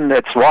toxin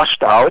that's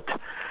washed out,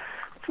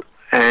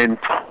 and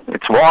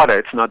it's water,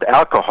 it's not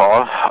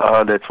alcohol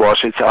that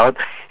washes out,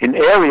 in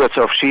areas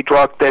of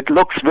sheetrock that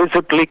looks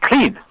visibly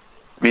clean,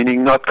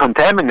 meaning not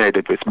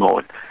contaminated with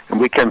mold, and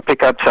we can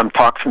pick up some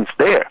toxins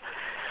there.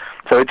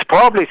 So it's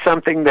probably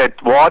something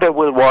that water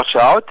will wash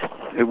out,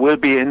 it will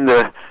be in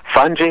the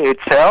fungi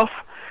itself,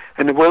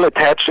 and it will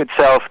attach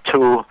itself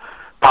to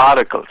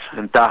particles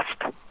and dust.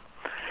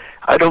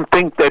 I don't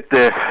think that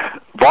the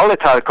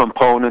volatile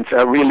components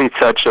are really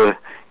such a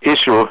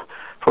issue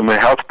from a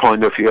health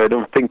point of view. I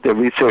don't think the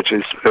research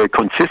is very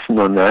consistent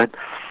on that.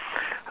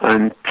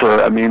 And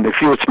I mean, if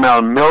you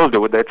smell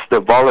mildew, that's the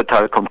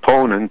volatile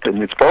component,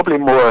 and it's probably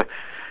more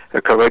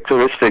a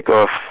characteristic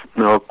of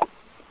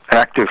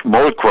active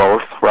mold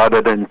growth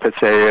rather than per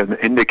se an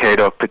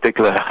indicator of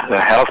particular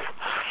health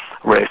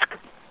risk.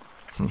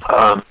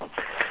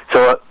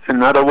 So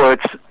in other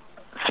words,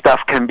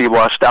 stuff can be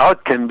washed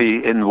out, can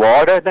be in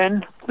water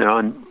then,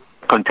 and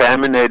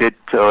contaminated,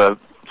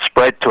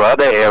 spread to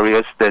other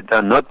areas that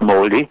are not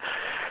moldy,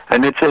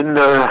 and it's in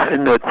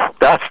the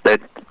dust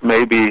that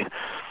may be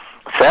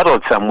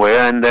settled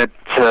somewhere, and that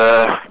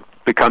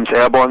becomes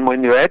airborne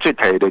when you're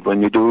agitated,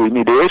 when you do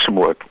remediation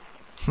work.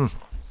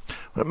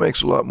 That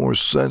makes a lot more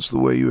sense the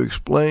way you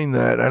explain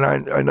that, and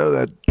I know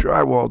that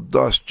drywall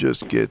dust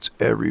just gets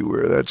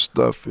everywhere. That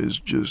stuff is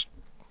just,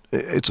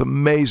 it's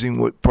amazing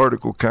what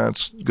particle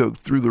counts go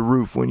through the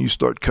roof when you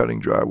start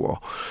cutting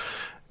drywall.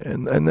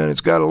 And then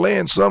it's got to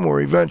land somewhere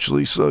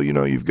eventually, so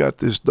you've got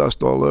this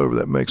dust all over.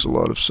 That makes a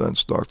lot of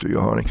sense, Dr.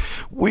 Johanning.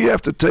 We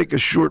have to take a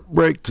short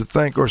break to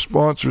thank our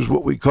sponsors,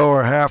 what we call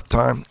our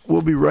halftime.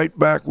 We'll be right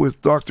back with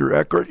Dr.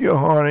 Eckhart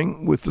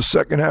Johanning with the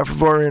second half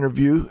of our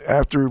interview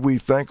after we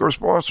thank our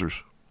sponsors.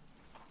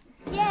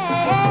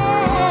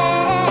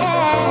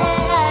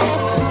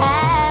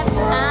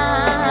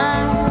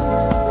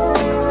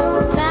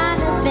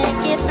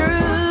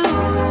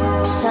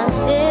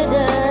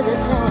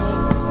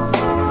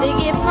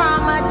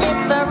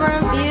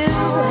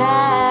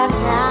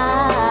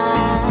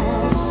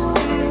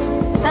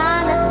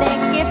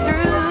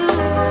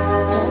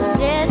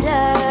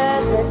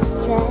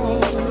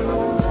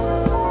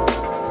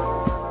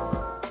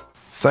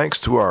 Thanks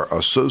to our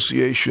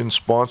association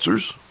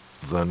sponsors,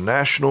 the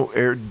National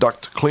Air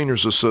Duct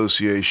Cleaners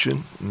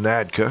Association,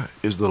 NADCA,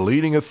 is the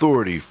leading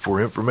authority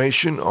for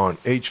information on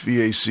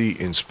HVAC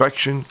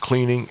inspection,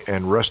 cleaning,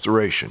 and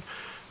restoration.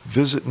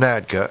 Visit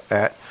NADCA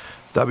at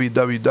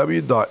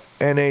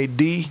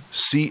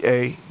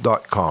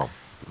www.nadca.com.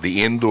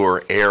 The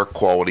Indoor Air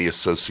Quality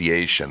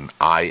Association,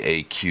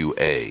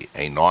 IAQA,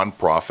 a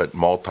nonprofit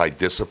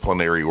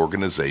multidisciplinary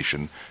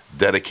organization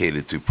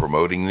dedicated to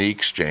promoting the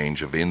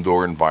exchange of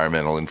indoor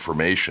environmental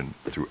information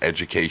through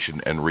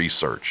education and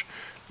research.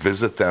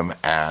 Visit them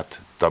at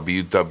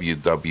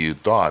www.iaqa.org.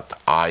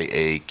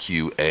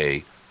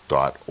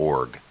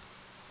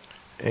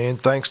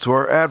 And thanks to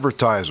our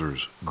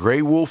advertisers,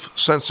 Grey Wolf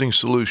Sensing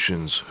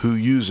Solutions, who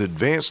use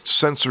advanced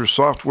sensor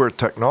software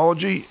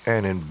technology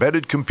and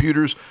embedded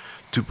computers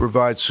to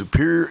provide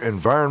superior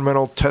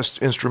environmental test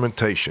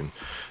instrumentation.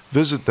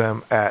 Visit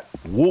them at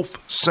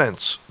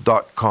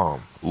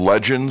wolfsense.com.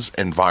 Legends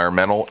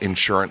Environmental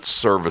Insurance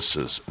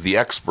Services, the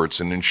experts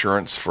in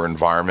insurance for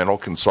environmental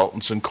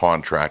consultants and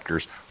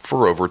contractors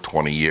for over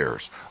 20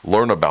 years.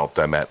 Learn about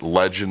them at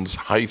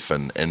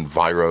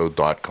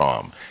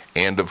legends-enviro.com.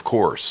 And, of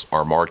course,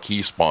 our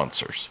marquee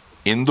sponsors.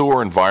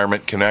 Indoor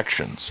Environment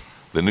Connections,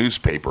 the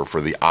newspaper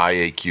for the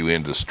IAQ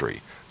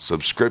industry.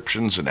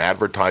 Subscriptions and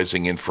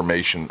advertising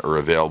information are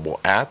available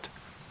at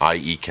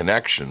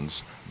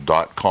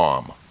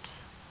ieconnections.com.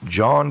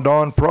 John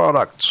Don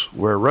Products,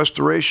 where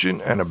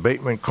restoration and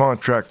abatement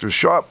contractors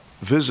shop.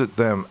 Visit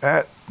them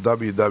at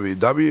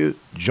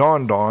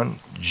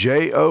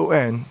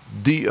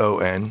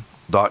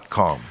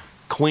www.jondon.com.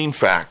 Clean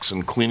Facts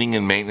and Cleaning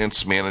and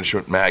Maintenance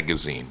Management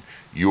Magazine,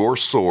 your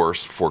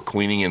source for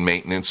cleaning and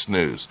maintenance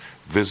news.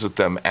 Visit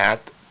them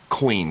at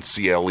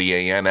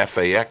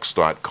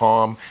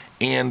cleanfax.com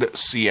and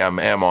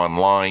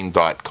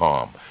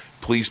cmmonline.com.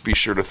 Please be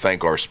sure to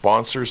thank our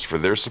sponsors for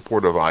their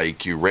support of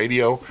IAQ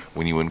Radio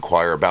when you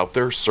inquire about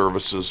their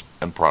services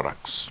and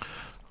products.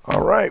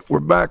 All right, we're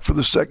back for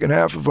the second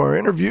half of our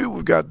interview.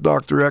 We've got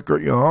Dr.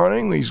 Eckhart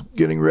Johanning. He's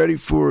getting ready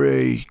for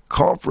a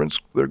conference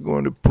they're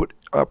going to put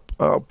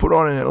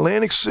on in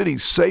Atlantic City,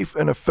 Safe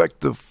and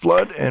Effective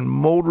Flood and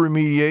Mold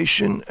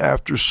Remediation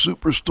After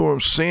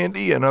Superstorm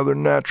Sandy and Other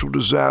Natural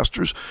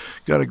Disasters.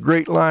 Got a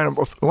great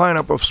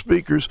lineup of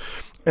speakers.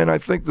 And I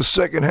think the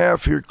second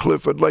half here,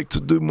 Cliff, I'd like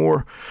to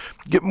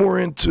get more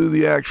into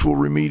the actual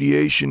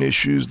remediation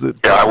issues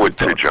that I would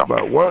too, Joe.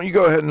 About. Why don't you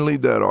go ahead and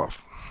lead that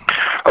off?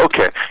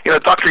 Okay.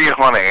 Dr.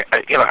 Johanning,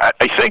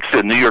 I think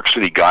the New York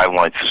City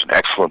Guidelines is an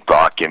excellent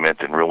document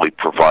and really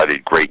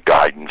provided great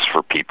guidance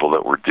for people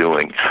that were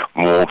doing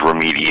mold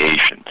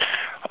remediation.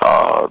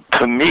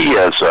 To me,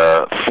 as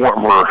a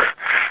former,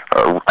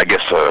 a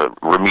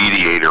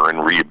remediator in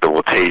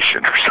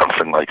rehabilitation or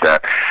something like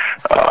that,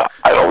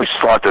 I always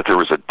thought that there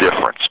was a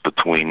difference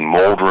between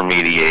mold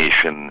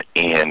remediation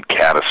and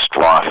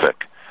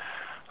catastrophic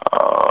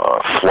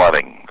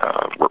flooding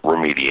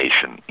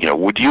remediation.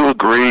 Would you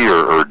agree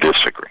or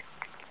disagree?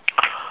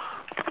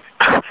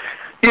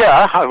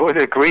 Yeah, I would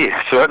agree.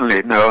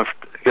 Certainly. If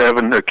you have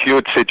an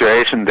acute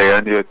situation there,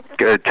 and you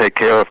got to take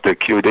care of the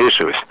acute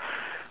issues.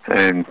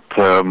 And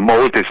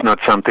mold is not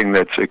something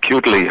that's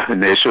acutely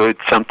an issue. It's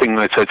something,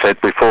 as I said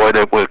before,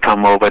 that will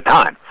come over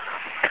time.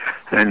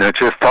 And I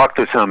just talked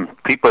to some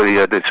people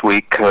here this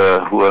week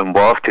who are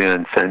involved here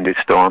in Sandy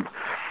Storm,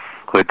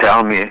 who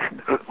tell me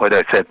what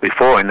I said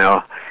before. In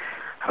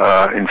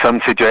some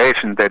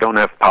situations, they don't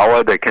have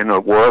power, they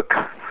cannot work.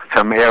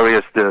 Some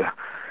areas, the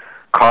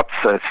cops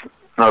are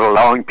not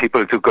allowing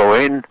people to go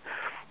in.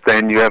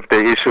 Then you have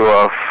the issue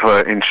of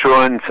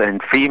insurance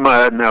and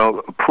FEMA now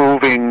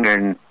approving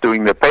and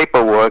doing the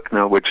paperwork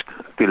now, which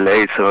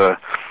delays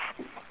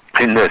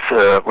endless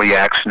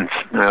reactions,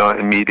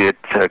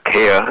 immediate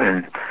care,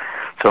 and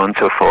so on and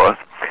so forth.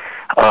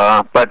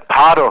 But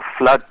part of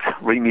flood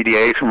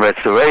remediation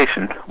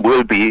restoration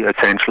will be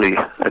essentially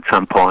at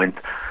some point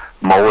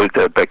mold,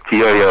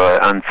 bacteria, or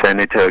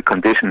unsanitary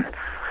condition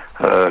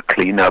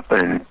cleanup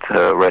and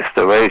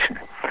restoration.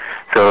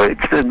 So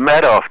it's a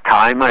matter of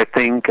time, I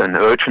think, and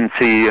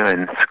urgency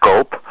and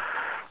scope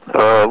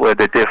where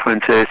the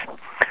difference is,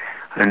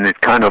 and it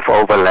kind of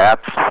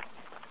overlaps.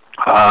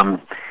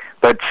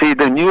 But see,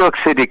 the New York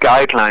City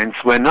guidelines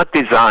were not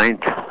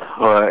designed,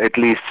 or at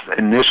least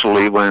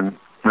initially when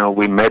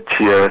we met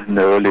here in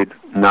the early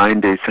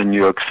 90s in New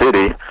York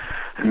City,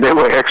 and they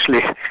were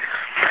actually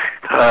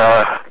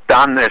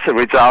done as a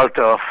result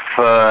of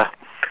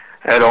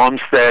Ed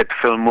Olmsted,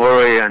 Phil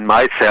Murray, and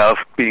myself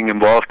being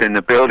involved in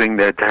a building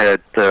that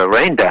had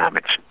rain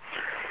damage.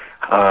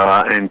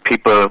 And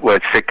people were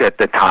sick at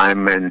the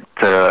time, and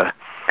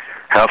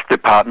health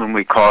department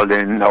we called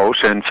in,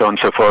 OSHA, and so on and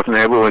so forth, and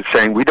everyone was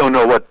saying, we don't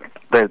know what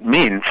that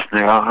means,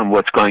 and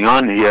what's going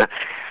on here,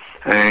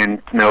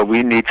 and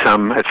we need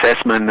some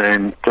assessment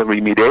and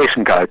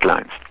remediation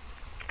guidelines.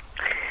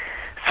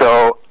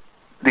 So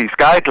these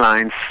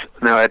guidelines,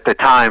 at the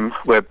time,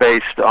 were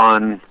based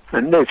on,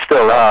 and they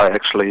still are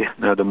actually,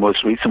 the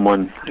most recent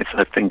one is,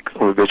 I think,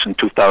 revision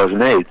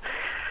 2008,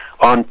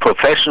 on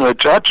professional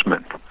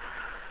judgment.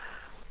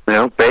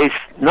 Based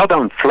not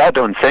on flood,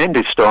 on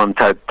sandy storm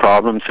type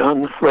problems,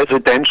 on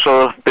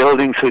residential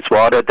buildings with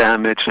water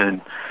damage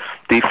and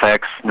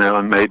defects,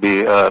 and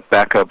maybe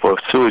backup of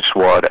sewage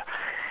water.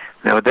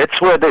 That's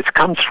where this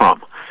comes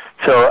from.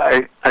 So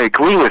I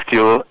agree with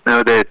you. There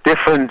are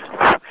different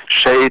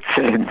shades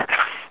and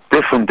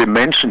different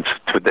dimensions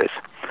to this.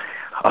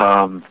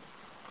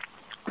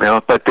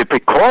 But the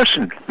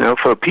precaution,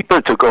 for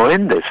people to go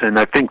in this, and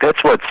I think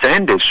that's what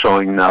Sandy is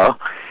showing now.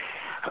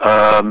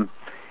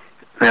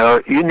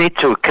 You need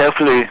to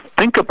carefully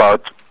think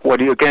about what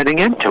you're getting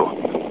into,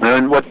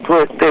 and what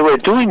they were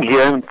doing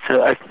here. And,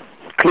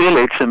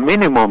 clearly, it's a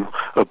minimum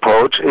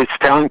approach. It's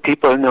telling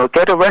people,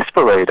 get a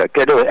respirator,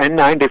 get an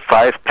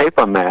N95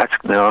 paper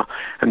mask,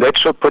 and that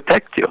should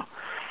protect you.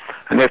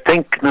 And I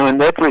think, in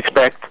that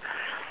respect,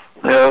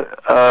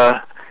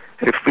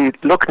 if we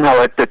look now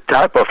at the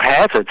type of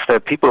hazards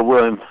that people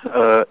will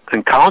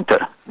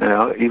encounter,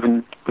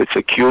 even with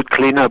acute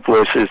cleanup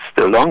versus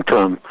the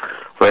long-term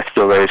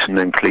restoration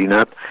and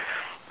cleanup,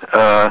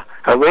 are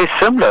very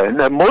similar, and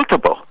they're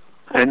multiple,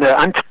 and they're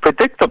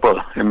unpredictable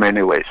in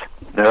many ways.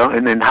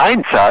 And in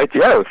hindsight,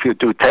 if you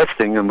do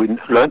testing, and we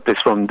learned this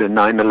from the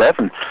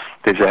 9/11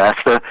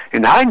 disaster,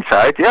 in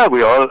hindsight,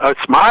 we all are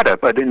smarter,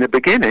 but in the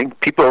beginning,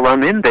 people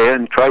run in there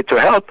and try to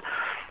help,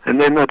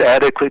 and they're not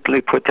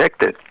adequately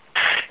protected.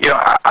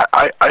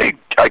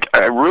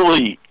 I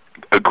really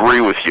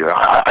agree with you.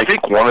 I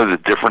think one of the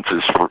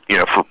differences for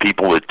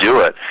people that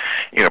do it,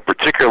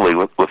 particularly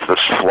with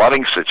this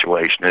flooding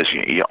situation, is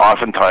you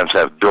oftentimes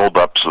have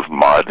buildups of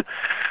mud,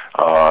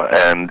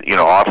 and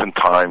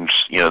oftentimes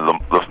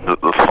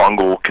the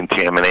fungal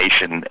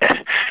contamination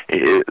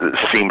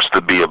seems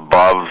to be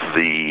above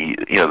the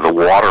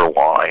water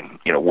line,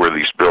 where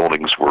these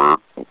buildings were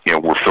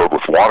filled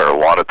with water. A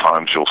lot of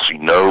times you'll see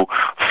no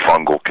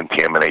fungal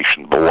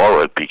contamination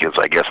below it, because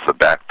I guess the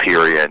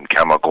bacteria and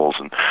chemicals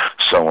and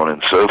so on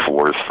and so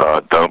forth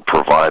don't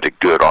provide a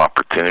good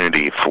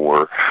opportunity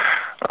for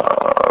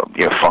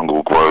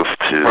fungal growth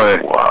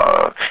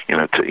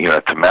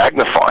to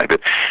magnify.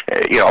 But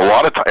a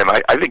lot of time, and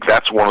I think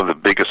that's one of the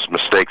biggest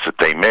mistakes that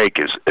they make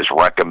is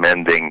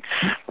recommending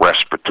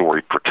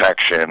respiratory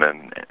protection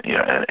and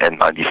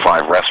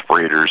N95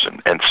 respirators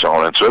and so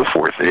on and so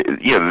forth.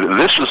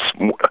 This is,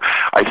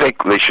 I think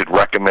they should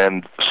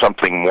recommend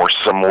something more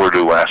similar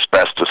to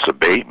asbestos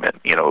abatement.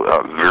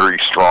 Very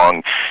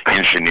strong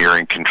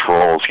engineering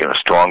controls,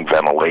 strong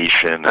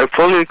ventilation. I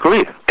fully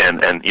agree.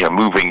 And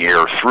moving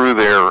air through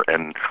there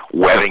and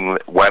wetting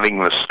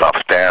the stuff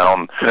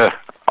down. Yeah.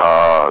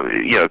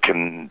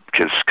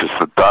 Because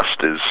the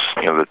dust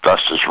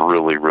is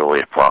really,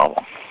 really a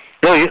problem.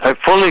 No, I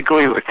fully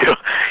agree with you.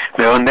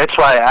 And that's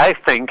why I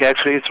think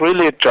actually it's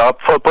really a job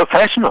for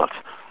professionals.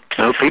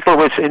 People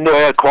with indoor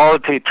air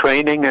quality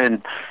training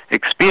and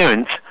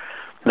experience.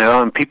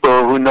 And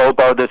people who know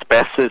about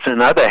asbestos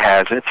and other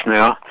hazards.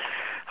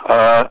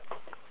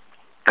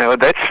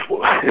 That's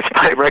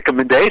my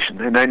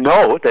recommendation, and I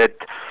know that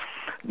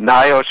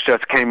NIOSH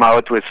just came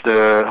out with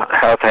the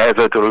health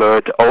hazard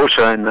alert.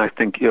 OSHA, and I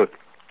think your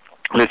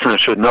listeners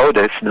should know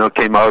this,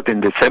 came out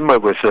in December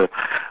with a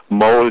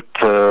mold,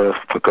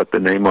 forgot the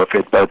name of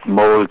it, but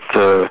mold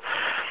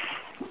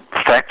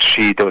fact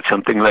sheet or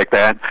something like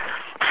that.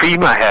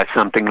 FEMA has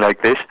something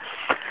like this.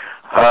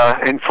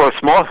 And for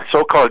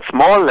so-called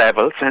small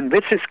levels, and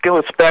this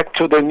goes back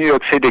to the New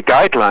York City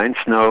guidelines.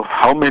 Now,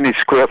 how many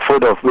square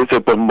foot of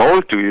visible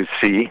mold do you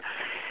see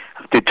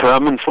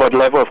determines what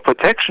level of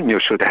protection you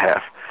should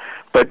have.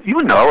 But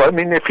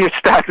if you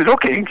start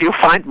looking, you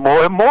find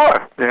more and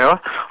more.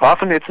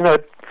 Often it's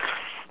not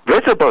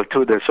visible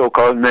to the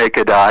so-called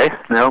naked eye.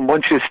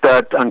 Once you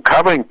start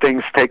uncovering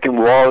things, taking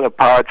wall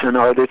apart and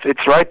all this,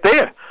 it's right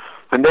there.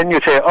 And then you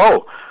say,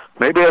 oh,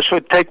 maybe I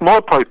should take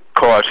more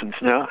precautions.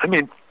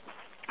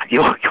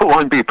 You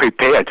won't be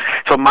prepared.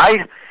 So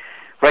my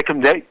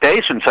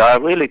recommendations are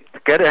really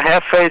get a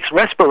half-face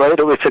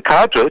respirator with a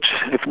cartridge,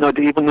 if not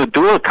even a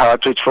dual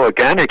cartridge for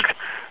organic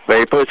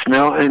vapors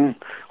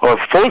or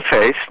full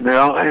face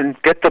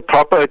and get the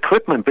proper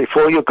equipment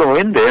before you go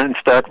in there and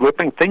start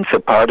ripping things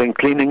apart and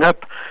cleaning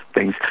up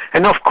things.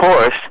 And of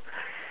course,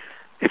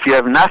 if you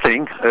have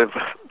nothing,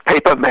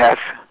 paper mask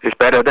is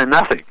better than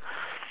nothing.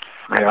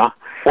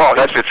 Well,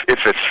 if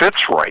it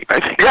fits right, I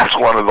think that's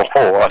one of the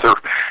whole other.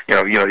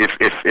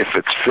 If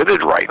it's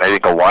fitted right, I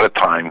think a lot of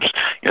times,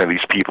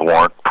 these people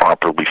aren't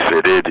properly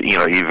fitted.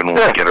 Even when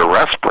they get a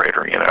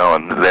respirator,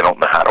 and they don't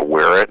know how to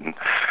wear it. And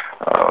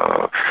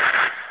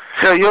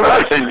so you're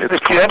right. And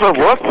if you ever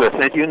work with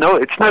it,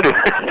 it's not a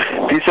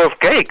piece of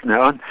cake.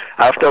 And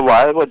after a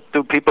while, what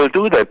do people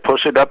do? They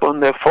push it up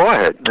on their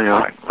forehead.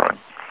 Right.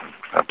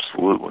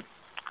 Absolutely.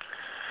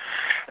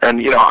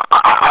 And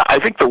I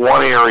think the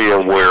one area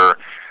where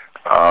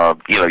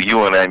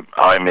you and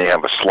I may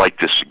have a slight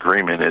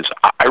disagreement is,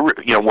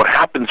 what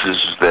happens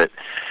is that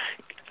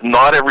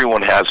not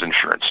everyone has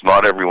insurance.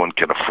 Not everyone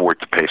can afford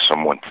to pay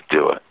someone to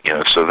do it.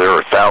 So there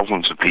are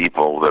thousands of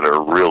people that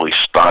are really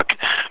stuck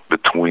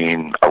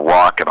between a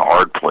rock and a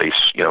hard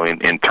place,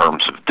 in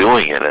terms of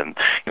doing it. And,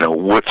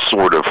 what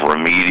sort of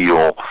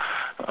remedial,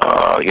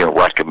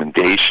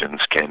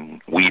 recommendations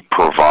can we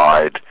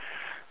provide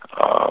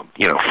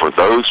for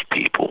those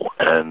people?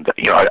 And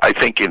I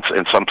think in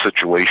some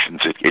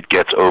situations it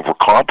gets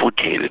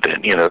overcomplicated.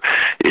 And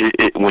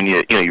when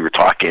you were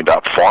talking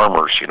about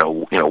farmers,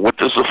 what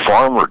does a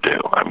farmer do?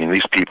 I mean,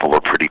 these people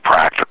are pretty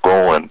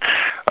practical, and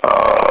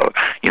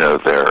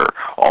they're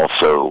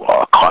also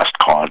cost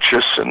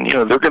conscious, and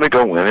they're going to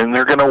go in and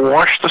they're going to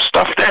wash the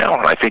stuff down.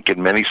 And I think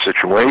in many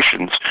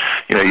situations,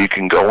 you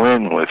can go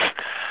in with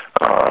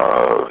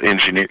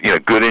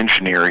good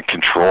engineering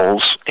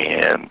controls,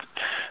 and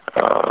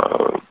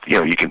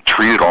you can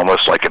treat it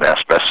almost like an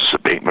asbestos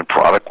abatement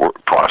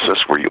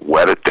process where you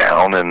wet it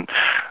down, and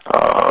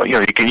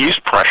you can use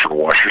pressure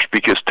washers,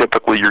 because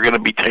typically you're going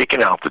to be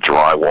taking out the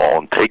drywall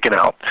and taking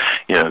out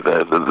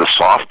the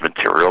soft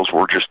materials.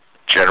 We're just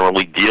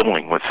generally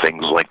dealing with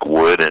things like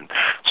wood and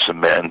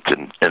cement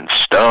and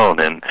stone,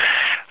 and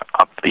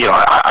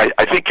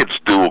I think it's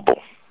doable.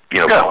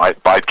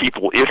 By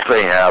people if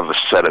they have a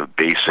set of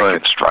basic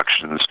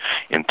instructions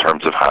in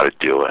terms of how to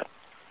do it.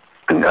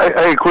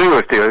 I agree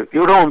with you.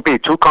 You don't be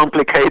too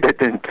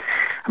complicated. And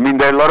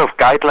there are a lot of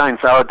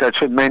guidelines out. I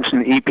should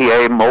mention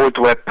EPA mold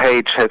web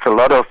page has a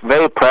lot of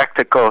very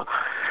practical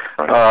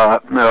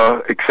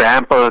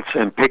examples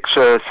and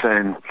pictures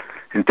and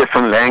in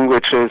different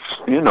languages.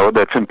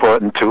 That's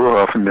important too.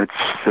 Often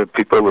it's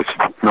people with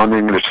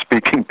non-English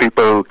speaking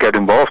people who get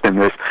involved in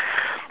this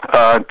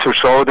to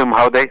show them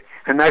how they.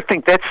 And I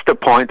think that's the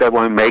point I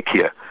want to make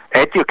here.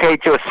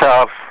 Educate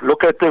yourself.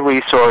 Look at the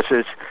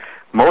resources.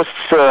 Most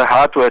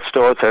hardware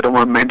stores, I don't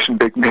want to mention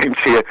big names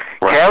here,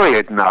 carry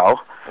it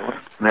now.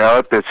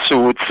 The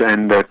suits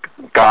and the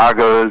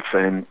goggles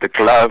and the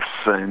gloves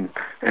and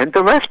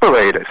the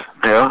respirators.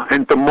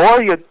 And the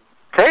more you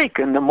take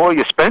and the more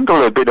you spend a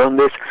little bit on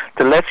this,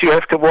 the less you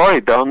have to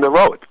worry down the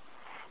road.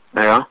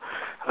 Yeah,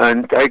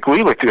 and I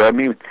agree with you. I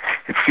mean,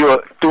 if you're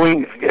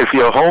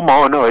a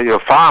homeowner or you're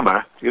a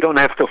farmer, you don't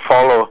have to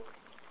follow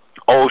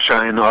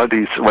OSHA and all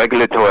these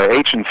regulatory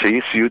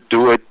agencies. You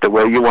do it the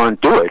way you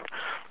want to do it.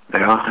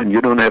 Yeah, and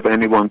you don't have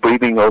anyone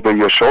breathing over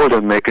your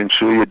shoulder, making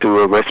sure you do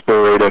a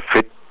respirator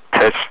fit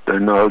test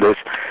and all this.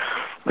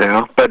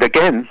 Yeah, but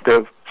again,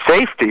 the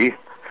safety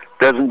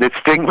doesn't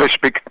distinguish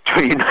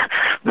between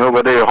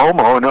whether you're a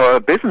homeowner or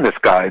a business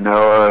guy,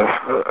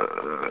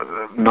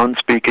 a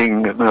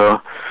non-speaking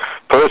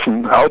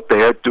person out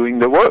there doing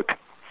the work.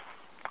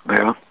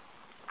 Yeah.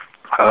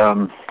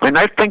 And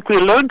I think we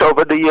learned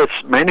over the years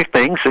many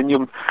things, and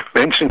you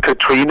mentioned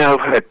Katrina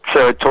at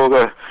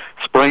Saratoga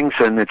Springs,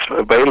 and it's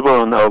available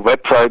on our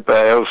website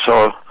by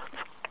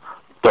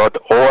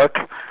aerosol.org,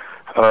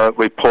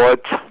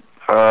 report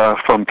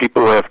from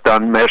people who have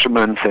done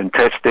measurements and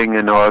testing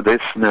and all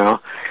this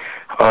now.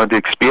 The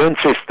experience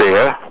is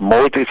there.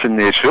 Mold is an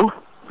issue.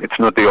 It's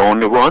not the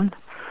only one.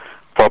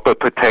 Proper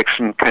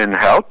protection can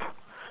help.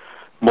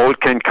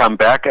 Mold can come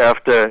back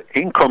after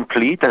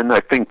incomplete, and I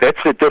think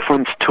that's the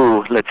difference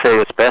to, let's say,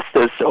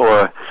 asbestos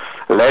or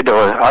lead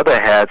or other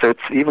hazards.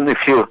 Even if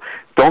you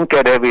don't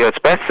get every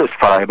asbestos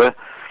fiber,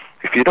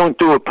 if you don't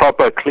do a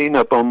proper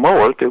cleanup on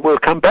mold, it will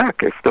come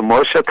back. If the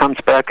moisture comes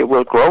back, it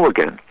will grow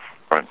again.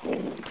 Right.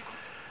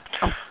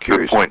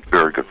 Curious. Good point.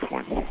 Very good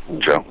point,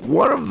 Joe.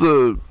 One of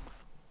the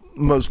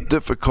most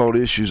difficult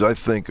issues, I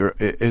think,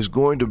 is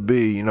going to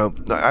be,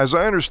 as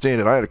I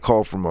understand it, I had a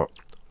call from a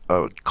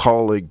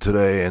colleague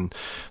today, and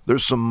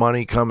there's some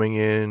money coming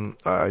in.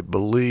 I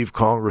believe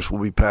Congress will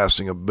be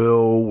passing a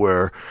bill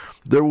where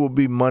there will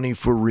be money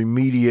for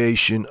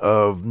remediation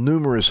of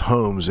numerous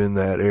homes in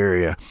that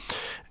area.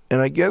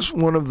 And I guess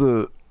one of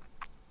the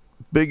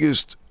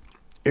biggest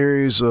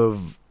areas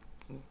of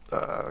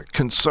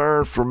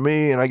concern for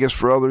me, and I guess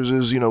for others,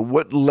 is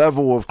what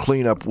level of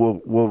cleanup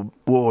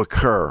will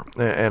occur,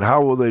 and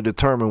how will they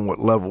determine what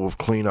level of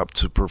cleanup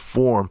to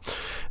perform?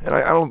 And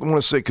I don't want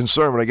to say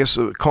concern, but I guess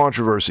a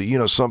controversy.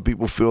 Some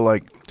people feel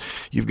like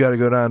you've got to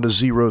go down to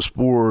zero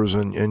spores,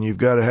 and you've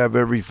got to have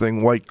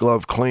everything white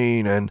glove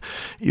clean, and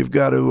you've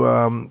got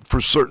to,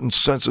 for certain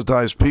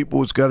sensitized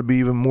people, it's got to be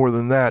even more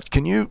than that.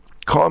 Can you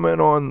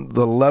comment on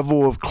the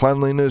level of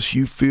cleanliness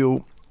you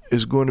feel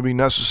is going to be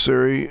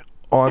necessary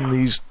on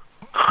these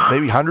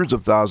maybe hundreds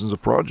of thousands of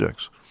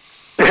projects?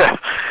 Yeah.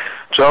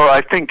 So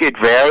I think it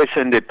varies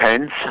and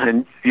depends,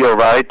 and you're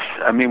right.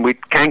 I mean, we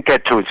can't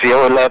get to a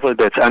zero level.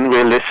 That's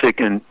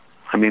unrealistic, and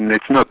I mean,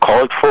 it's not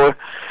called for.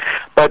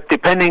 But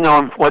depending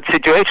on what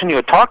situation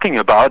you're talking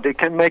about, it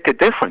can make a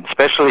difference,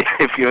 especially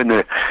if you're in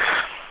a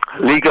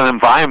legal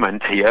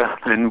environment here.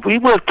 And we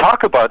will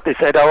talk about this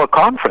at our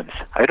conference.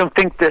 I don't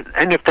think that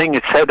anything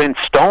is set in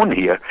stone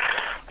here.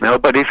 No,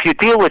 but if you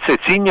deal with a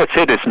senior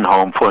citizen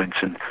home, for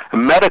instance, a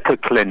medical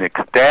clinic,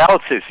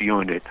 dialysis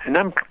unit, and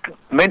I'm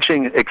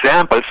mentioning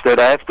examples that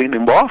I've been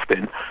involved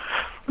in,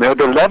 the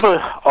level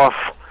of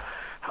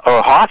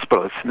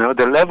hospitals,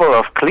 the level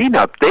of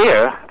cleanup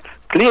there,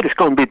 clearly is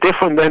going to be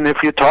different than if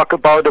you talk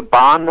about a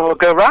barn or a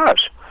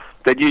garage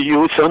that you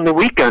use on the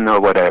weekend or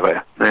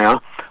whatever,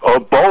 or a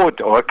boat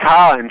or a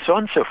car and so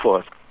on and so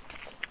forth.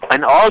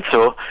 And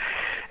also,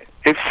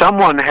 if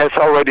someone has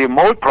already a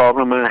mold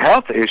problem and a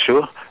health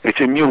issue, it's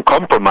immune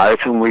compromised,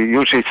 and we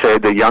usually say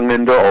the young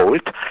and the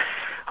old.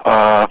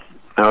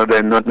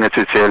 They're not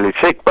necessarily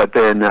sick, but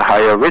they're in a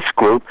higher risk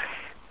group.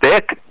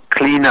 Their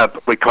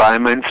cleanup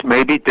requirements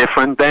may be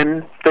different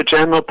than the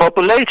general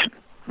population.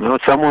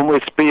 Someone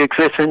with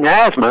pre-existing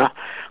asthma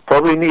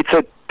probably needs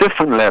a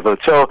different level.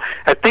 So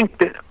I think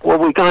that what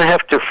we're going to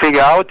have to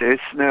figure out is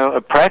a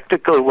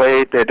practical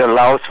way that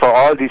allows for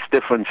all these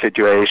different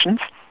situations.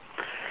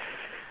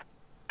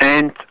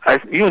 And,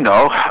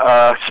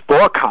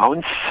 spore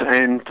counts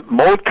and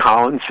mold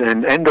counts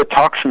and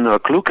endotoxin or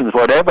glucans,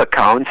 whatever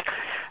counts,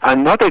 are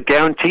not a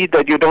guarantee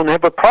that you don't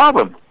have a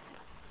problem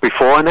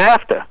before and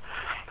after.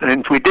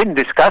 And we didn't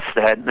discuss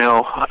that.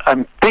 Now,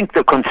 I think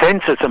the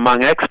consensus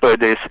among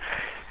experts is,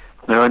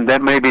 and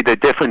that may be the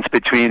difference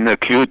between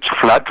acute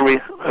flood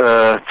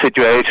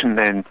situation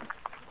and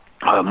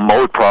a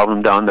mold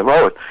problem down the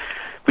road.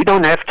 We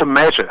don't have to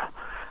measure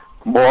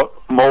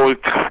mold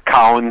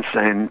counts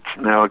and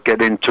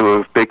get into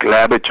a big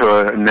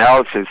laboratory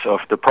analysis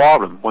of the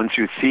problem. Once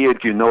you see it,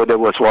 there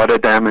was water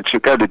damage. You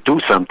got to do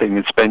something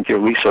and spend your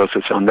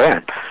resources on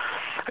that.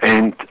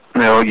 And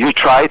you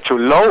try to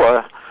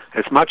lower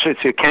as much as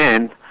you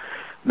can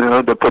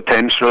the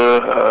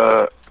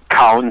potential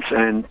counts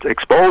and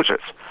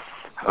exposures,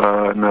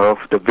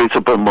 the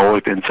visible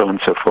mold and so on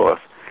and so forth.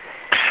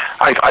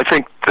 I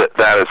think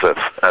that is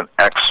an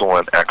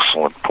excellent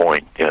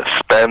point.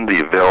 Spend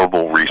the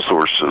available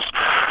resources,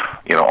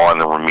 on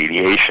the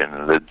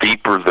remediation. The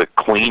deeper the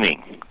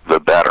cleaning, the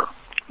better.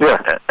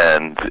 Yeah.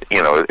 And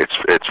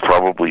it's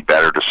probably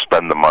better to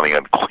spend the money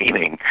on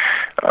cleaning,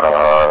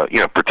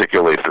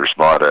 particularly if there's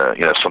not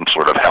some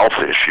sort of health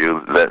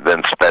issue,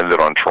 than spend it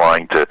on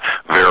trying to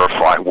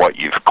verify what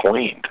you've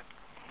cleaned.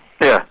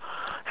 Yeah.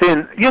 See,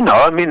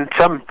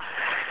 some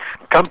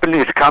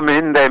companies come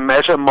in, they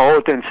measure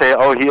mold and say,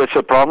 oh, here's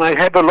a problem.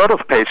 I have a lot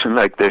of patients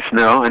like this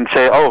now and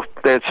say, oh,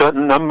 there are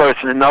certain numbers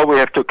and now we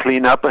have to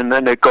clean up, and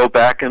then they go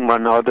back and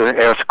run all the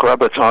air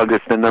scrubbers, all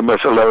this, the numbers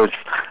are low,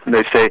 and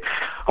they say,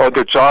 oh,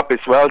 the job is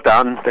well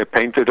done, they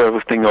painted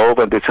everything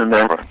over, this and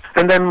that. Right.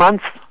 And then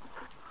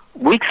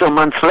weeks or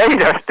months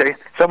later,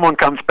 someone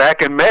comes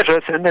back and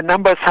measures, and the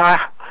numbers are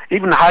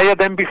even higher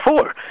than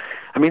before.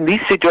 I mean, these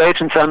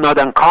situations are not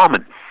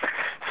uncommon.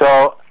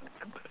 So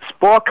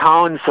spore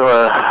counts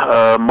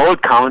or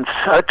mold counts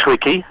are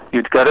tricky.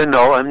 You've got to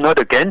know, I'm not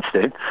against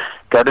it,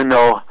 got to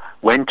know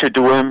when to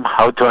do them,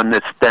 how to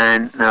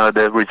understand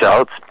the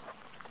results,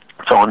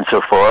 so on and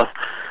so forth.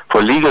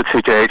 For legal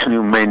situation,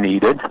 you may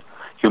need it.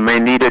 You may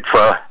need it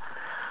for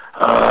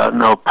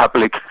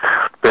public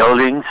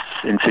buildings,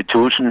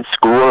 institutions,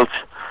 schools,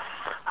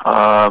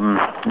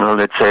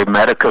 let's say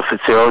medical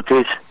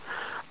facilities.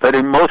 But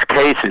in most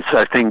cases,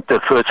 I think the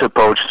first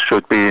approach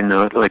should be,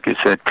 like you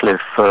said,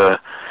 Cliff,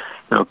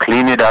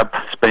 clean it up,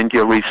 spend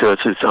your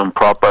resources on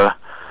proper,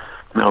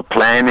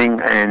 planning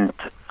and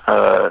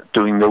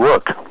doing the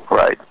work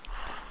right.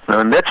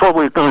 And that's what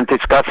we're going to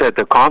discuss at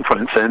the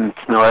conference. And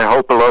I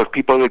hope a lot of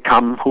people will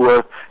come who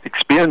are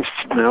experienced,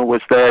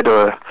 with that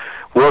or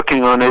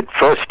working on it,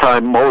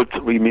 first-time mold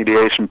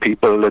remediation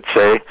people, let's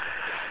say,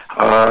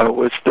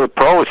 with the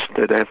pros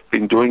that have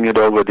been doing it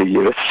over the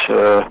years.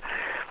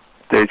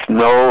 There's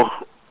no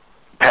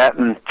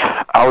patent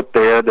out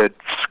there that's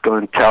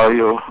going to tell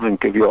you and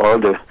give you all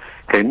the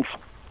hints.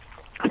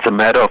 It's a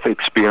matter of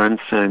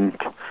experience and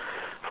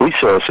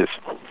resources.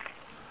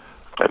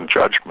 And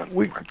judgment.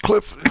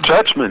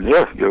 Judgment,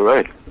 yeah, you're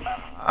right.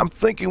 I'm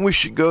thinking we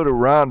should go to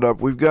Roundup.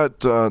 We've got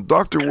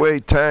Dr. Wei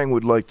Tang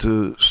would like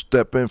to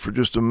step in for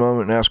just a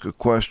moment and ask a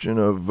question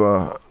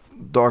of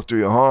Dr.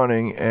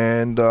 Johanning.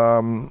 And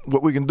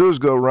what we can do is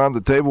go around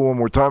the table one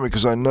more time,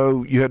 because I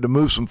know you had to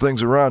move some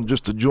things around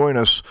just to join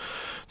us,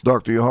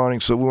 Dr.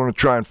 Johanning. So we want to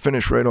try and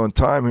finish right on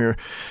time here.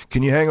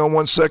 Can you hang on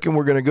 1 second?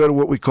 We're going to go to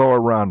what we call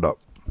our Roundup.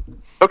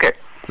 Okay.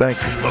 Thank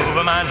you. Move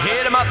 'em on,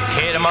 hit 'em up,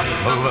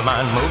 move 'em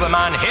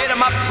on, hit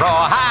 'em up,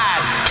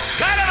 rawhide.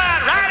 Cut 'em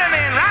out, ride 'em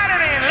in, let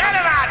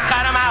 'em out,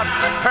 cut 'em out,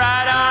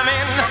 ride 'em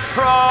in,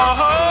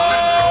 rawhide.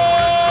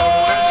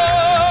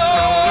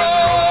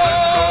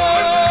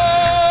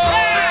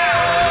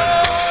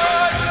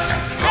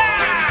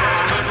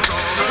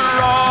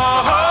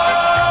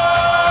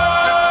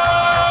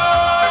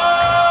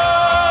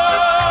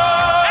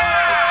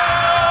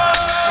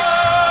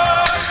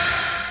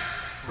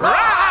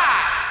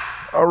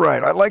 All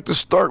right, I'd like to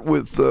start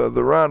with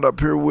the roundup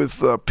here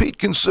with Pete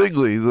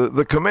Consigli,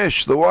 the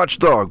commish, the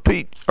watchdog.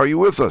 Pete, are you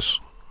with us?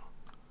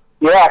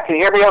 Yeah, can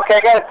you hear me okay,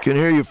 guys? Can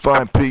hear you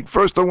fine, Pete.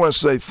 First, I want to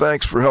say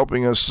thanks for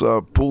helping us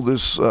pull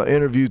this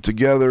interview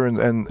together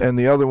and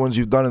the other ones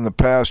you've done in the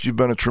past. You've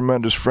been a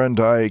tremendous friend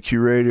to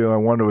IAQ Radio. I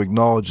want to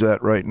acknowledge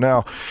that right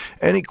now.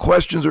 Any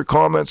questions or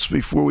comments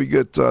before we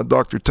get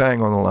Dr.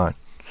 Tang on the line?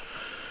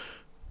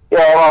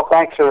 Yeah, well,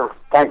 thanks, Joe,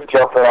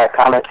 for that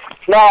comment.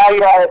 No,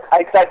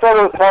 I thought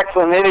it was an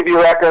excellent interview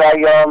record. I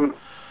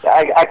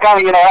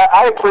kind of,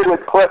 I agree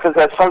with Cliff is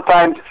that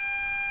sometimes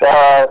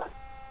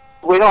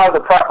we don't have the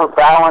proper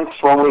balance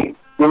when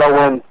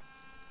when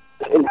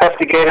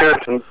investigators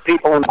and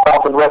people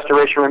involved in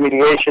restoration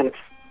remediation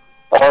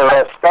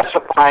are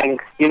specifying,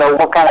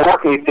 what kind of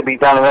work needs to be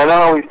done. And they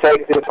don't always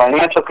take the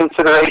financial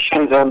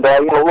considerations and,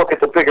 look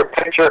at the bigger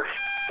picture,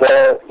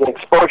 the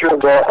exposure of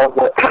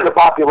the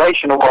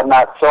population and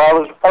whatnot. So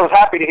I was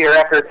happy to hear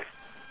Eckert,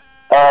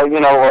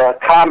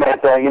 comment.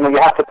 You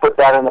have to put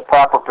that in the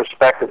proper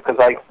perspective, because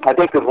I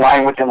think there's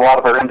language in a lot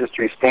of our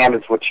industry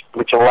standards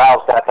which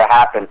allows that to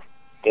happen.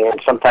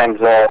 And sometimes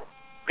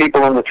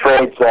people in the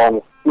trades,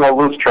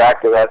 lose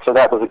track of that. So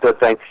that was a good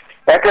thing.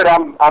 Eckert,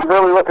 I'm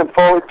really looking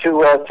forward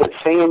to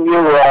seeing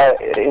you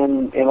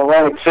in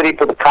Atlantic City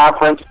for the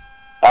conference.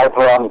 I've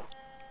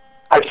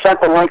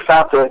sent the links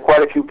out to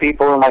quite a few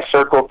people in my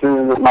circle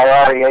through my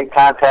REA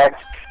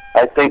contacts.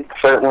 I think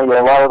certainly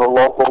a lot of the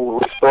local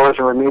restorers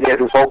and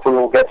remediators hopefully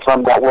will get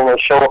some that will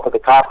show up at the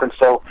conference,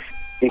 so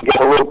you get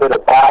a little bit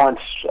of balance,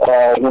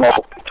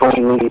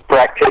 between the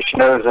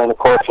practitioners and, of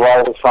course, a lot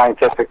of the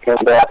scientific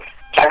and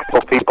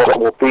technical people that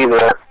will be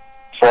there.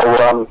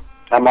 So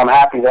I'm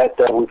happy that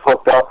we've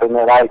hooked up and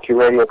that IAQ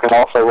Radio can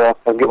also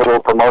give a little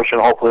promotion.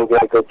 Hopefully we'll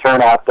get a good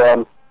turnout.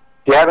 Do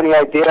you have any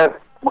idea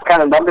what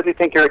kind of numbers you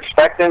think you're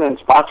expecting and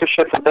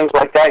sponsorships and things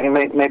like that you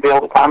may be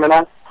able to comment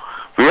on?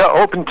 We are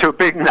open to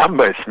big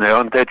numbers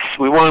now.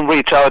 We want to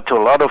reach out to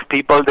a lot of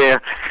people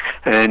there.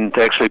 And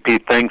actually,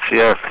 Pete, thanks.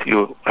 Yeah,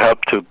 you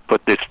helped to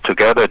put this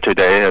together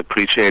today. I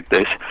appreciate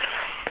this.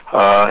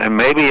 And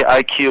maybe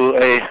IAQ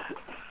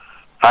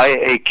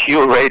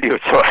Radio,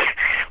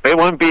 may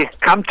want to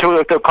come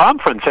to the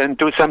conference and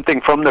do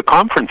something from the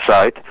conference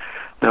side.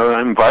 Now,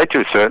 I invite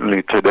you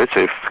certainly to this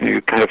if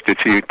you have to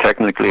see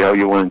technically how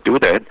you want to do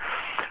that.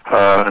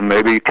 And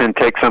maybe you can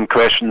take some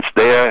questions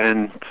there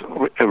and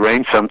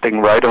arrange something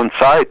right on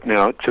site,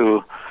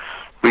 to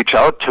reach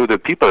out to the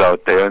people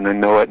out there. And I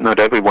know not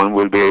everyone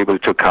will be able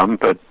to come,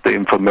 but the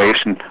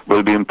information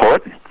will be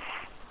important.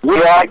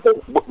 Yeah,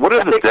 what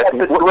is that's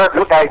a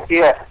terrific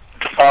idea.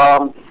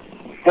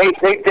 They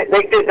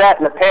did that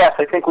in the past.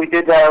 I think we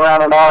did that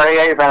around an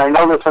RAA event. I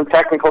know there's some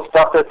technical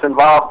stuff that's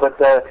involved, but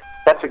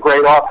that's a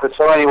great office.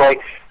 So anyway,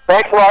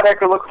 thanks a lot,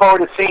 Edgar. Look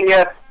forward to seeing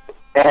you.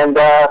 And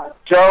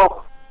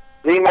Joe,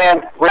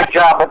 Z-Man, great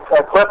job.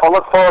 Cliff, I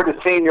look forward to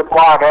seeing your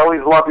blog. I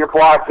always love your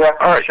blogs after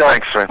the show.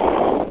 Thanks, man.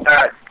 All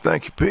right.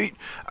 Thank you, Pete.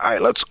 All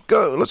right, let's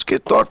go. Let's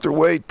get Dr.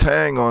 Wei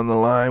Tang on the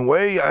line.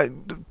 Wei,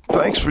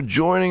 thanks for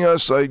joining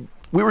us.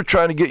 We were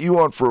trying to get you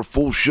on for a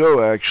full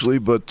show, actually,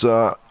 but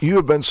you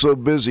have been so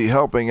busy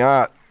helping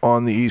out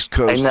on the East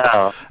Coast.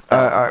 I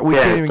know. We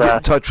can't even get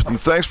in touch with you.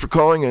 Thanks for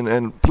calling,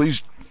 and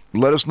please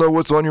let us know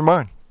what's on your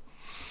mind.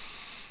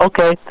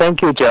 Okay,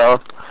 thank you,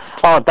 Joe.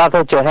 Oh,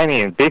 Dr.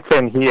 Johanning, big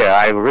fan here.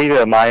 I really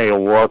admire your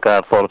work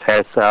for the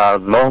past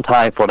long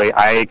time for the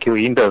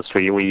IAQ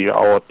industry. We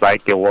all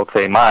like your work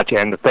very much,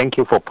 and thank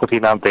you for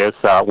putting on this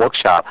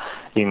workshop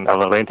in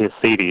Atlantic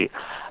City.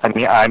 I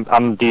mean,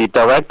 I'm the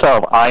director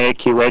of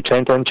IAQA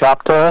Trenton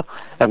chapter,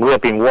 and we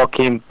have been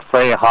working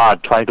very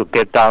hard trying to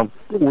get down.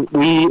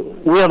 We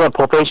are the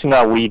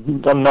professional. We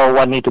don't know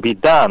what needs to be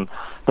done.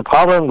 The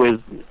problem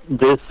with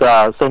this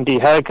Sandy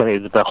Hurricane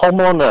is the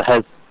homeowner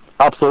has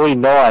absolutely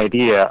no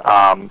idea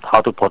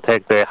how to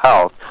protect their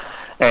house,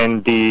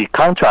 and the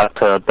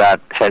contractor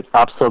that has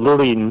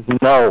absolutely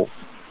no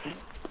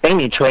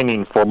any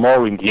training for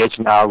mold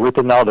remediation are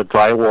ripping out the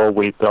drywall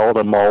with all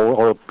the mold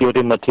or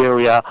building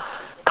material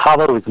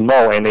covered with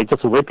mold, and they're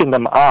just ripping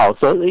them out.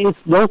 So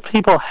those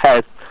people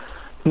have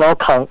no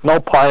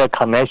prior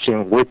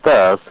connection with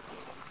us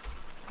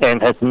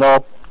and has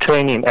no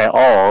training at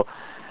all,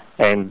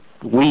 and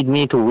we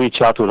need to reach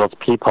out to those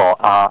people.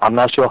 I'm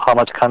not sure how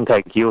much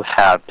contact you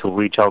have to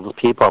reach out to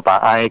people,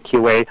 but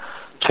IAQA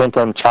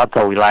Trenton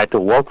chapter, we like to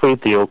work with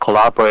you,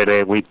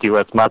 collaborate with you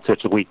as much as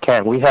we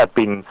can. We have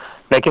been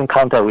making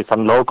contact with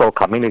some local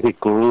community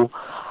group,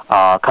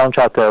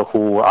 contractor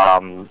who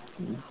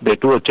they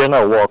do a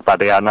general work, but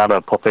they are not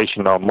a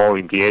professional mold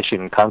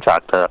remediation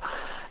contractor,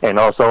 and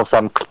also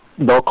some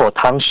local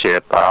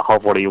township.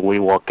 Hopefully, we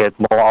will get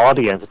more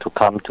audience to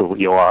come to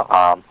your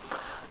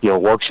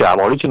workshop.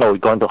 Originally, we're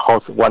going to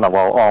host one of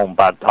our own,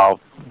 but our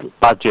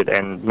budget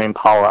and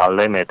manpower are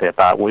limited.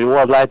 But we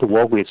would like to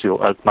work with you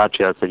as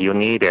much as you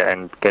need it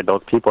and get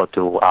those people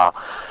to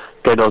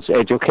get those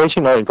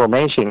educational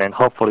information, and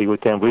hopefully we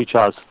can reach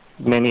out as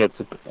many as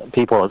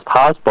people as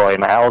possible.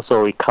 And I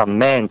also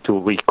recommend to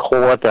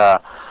record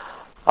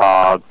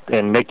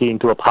and make it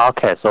into a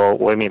podcast or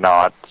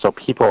webinar so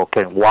people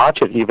can watch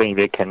it even if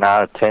they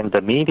cannot attend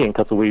the meeting,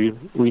 because we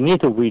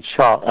need to reach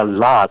out a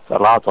lot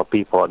of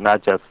people,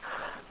 not just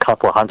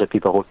couple hundred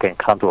people who can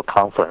come to a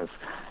conference.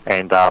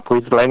 And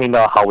please let me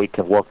know how we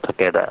can work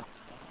together.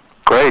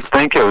 Great,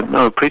 thank you.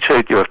 No,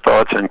 appreciate your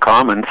thoughts and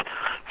comments,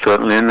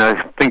 certainly. And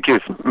I think you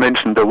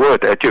mentioned the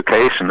word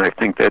education. I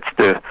think that's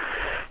the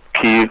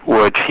key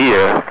word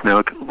here,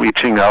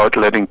 reaching out,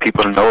 letting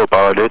people know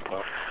about it.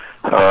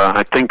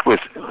 I think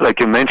like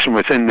you mentioned,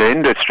 within the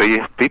industry,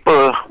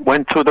 people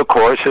went through the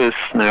courses,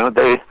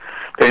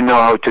 they know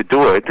how to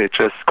do it. It's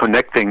just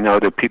connecting now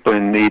the people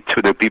in need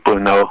to the people who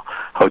know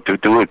how to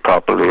do it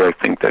properly. I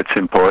think that's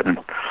important.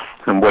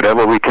 And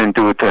whatever we can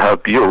do to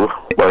help you,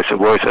 vice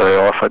versa,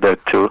 I offer that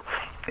to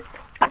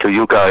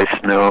you guys.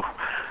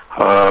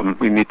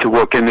 We need to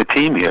work in a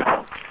team here.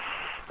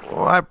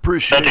 Well, I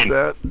appreciate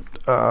that.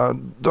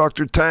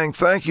 Dr. Tang,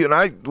 thank you.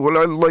 And what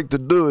I'd like to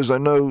do is, I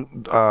know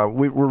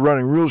we're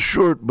running real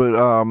short, but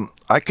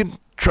I can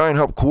try and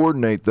help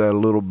coordinate that a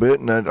little bit,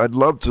 and I'd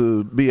love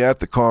to be at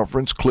the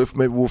conference. Cliff,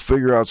 maybe we'll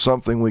figure out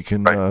something we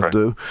can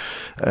do,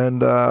 and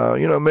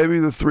maybe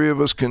the three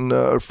of us can,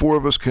 or four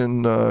of us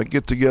can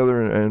get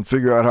together and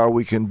figure out how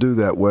we can do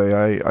that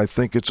way. I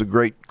think it's a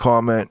great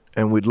comment,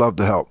 and we'd love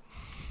to help.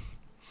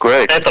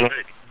 Great,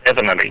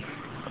 definitely.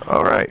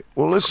 All right.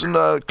 Well, listen,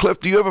 Cliff,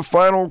 do you have a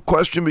final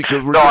question?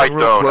 Because we're getting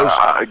real close.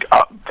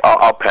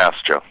 I'll pass,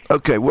 Joe.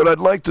 Okay. What I'd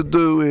like to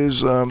do is,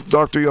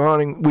 Dr.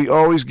 Johanning, we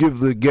always give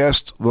the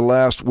guest the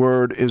last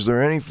word. Is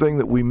there anything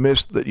that we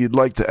missed that you'd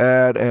like to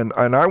add? And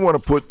I want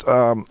to put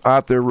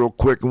out there real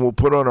quick, and we'll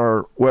put on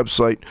our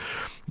website.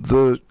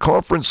 The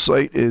conference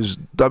site is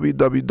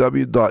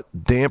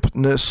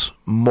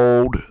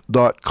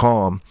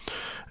www.dampnessmold.com,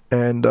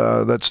 and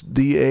that's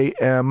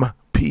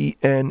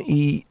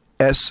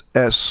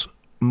DAMPNESS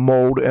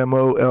mold,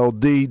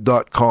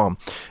 MOLD.com.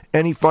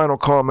 Any final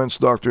comments,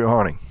 Dr.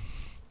 Johanning?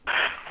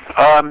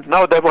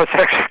 No, that was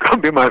actually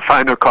going to be my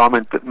final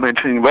comment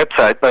mentioning the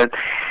website. But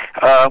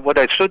what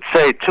I should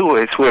say, too,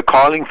 is we're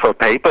calling for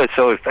papers.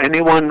 So if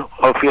anyone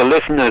of your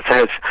listeners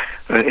has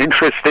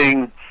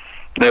interesting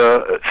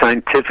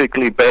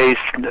scientifically based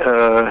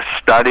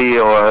study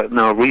or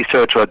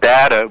research or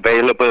data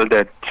available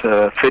that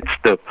fits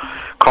the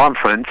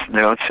conference,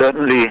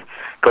 certainly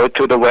go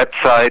to the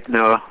website.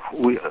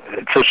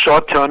 It's a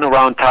short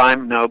turnaround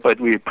time, but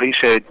we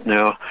appreciate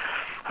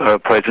a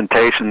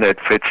presentation that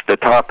fits the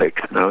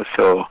topic.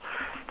 So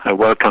I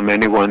welcome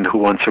anyone who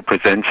wants to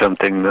present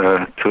something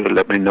to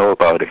let me know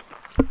about it.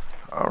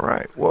 All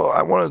right. Well,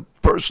 I want to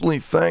personally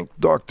thank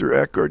Dr.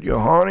 Eckhart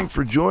Johanning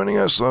for joining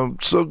us. I'm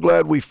so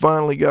glad we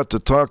finally got to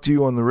talk to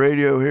you on the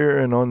radio here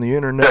and on the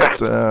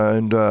internet.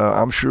 And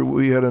I'm sure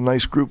we had a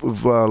nice group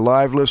of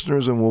live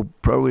listeners, and we'll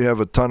probably have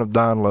a ton of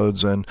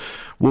downloads. And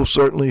we'll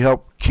certainly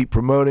help keep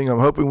promoting. I'm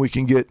hoping we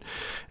can get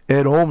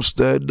Ed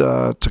Olmsted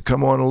to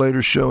come on a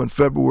later show in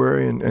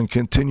February and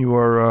continue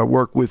our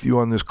work with you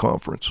on this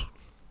conference.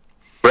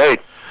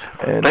 Great.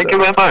 And, thank you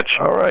very much.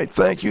 All right,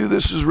 thank you.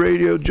 This is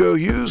Radio Joe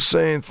Hughes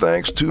saying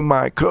thanks to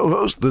my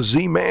co-host, the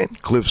Z-Man,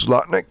 Cliff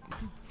Zlotnick.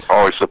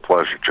 Always a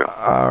pleasure, Joe.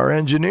 Our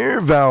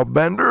engineer, Val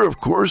Bender, of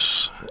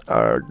course,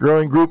 our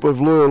growing group of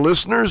loyal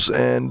listeners,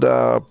 and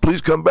please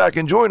come back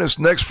and join us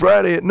next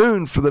Friday at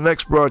noon for the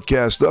next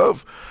broadcast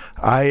of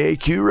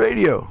IAQ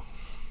Radio.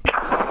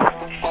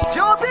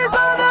 Josie's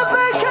on a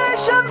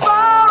vacation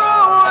far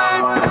away.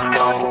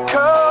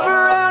 Come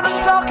around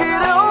and talk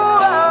it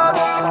over.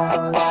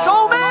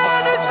 So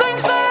many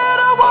things that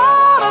I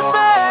wanna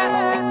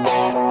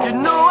say. You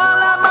know I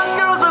like my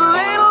girls a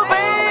little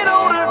bit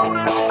older.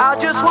 I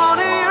just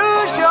wanna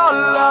use your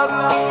love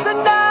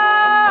tonight.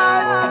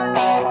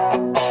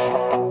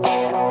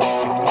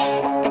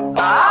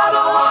 I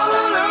don't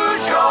wanna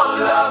lose your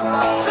love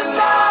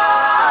tonight.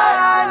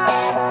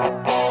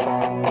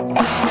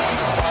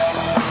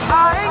 I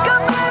ain't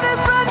got many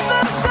friends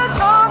left to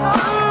talk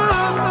to.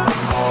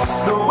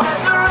 No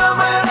answer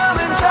when I'm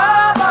in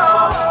trouble.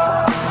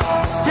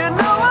 You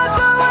know I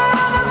go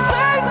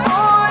anything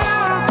for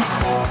you.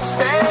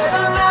 Stay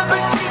alive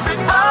but keep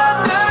it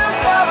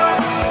undercover.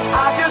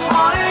 I just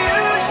wanna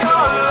use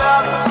your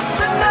love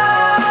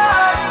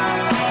tonight.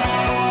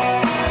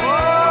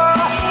 Oh,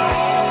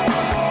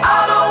 I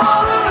don't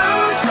wanna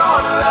lose your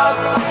love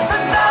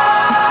tonight.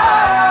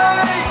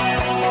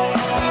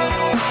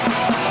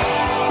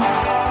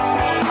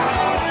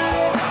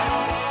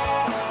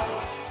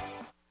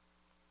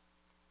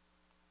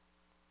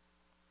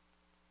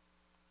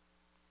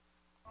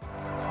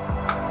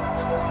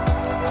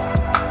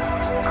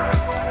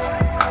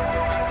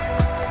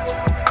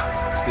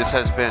 This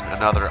has been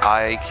another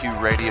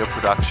IAQ Radio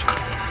production.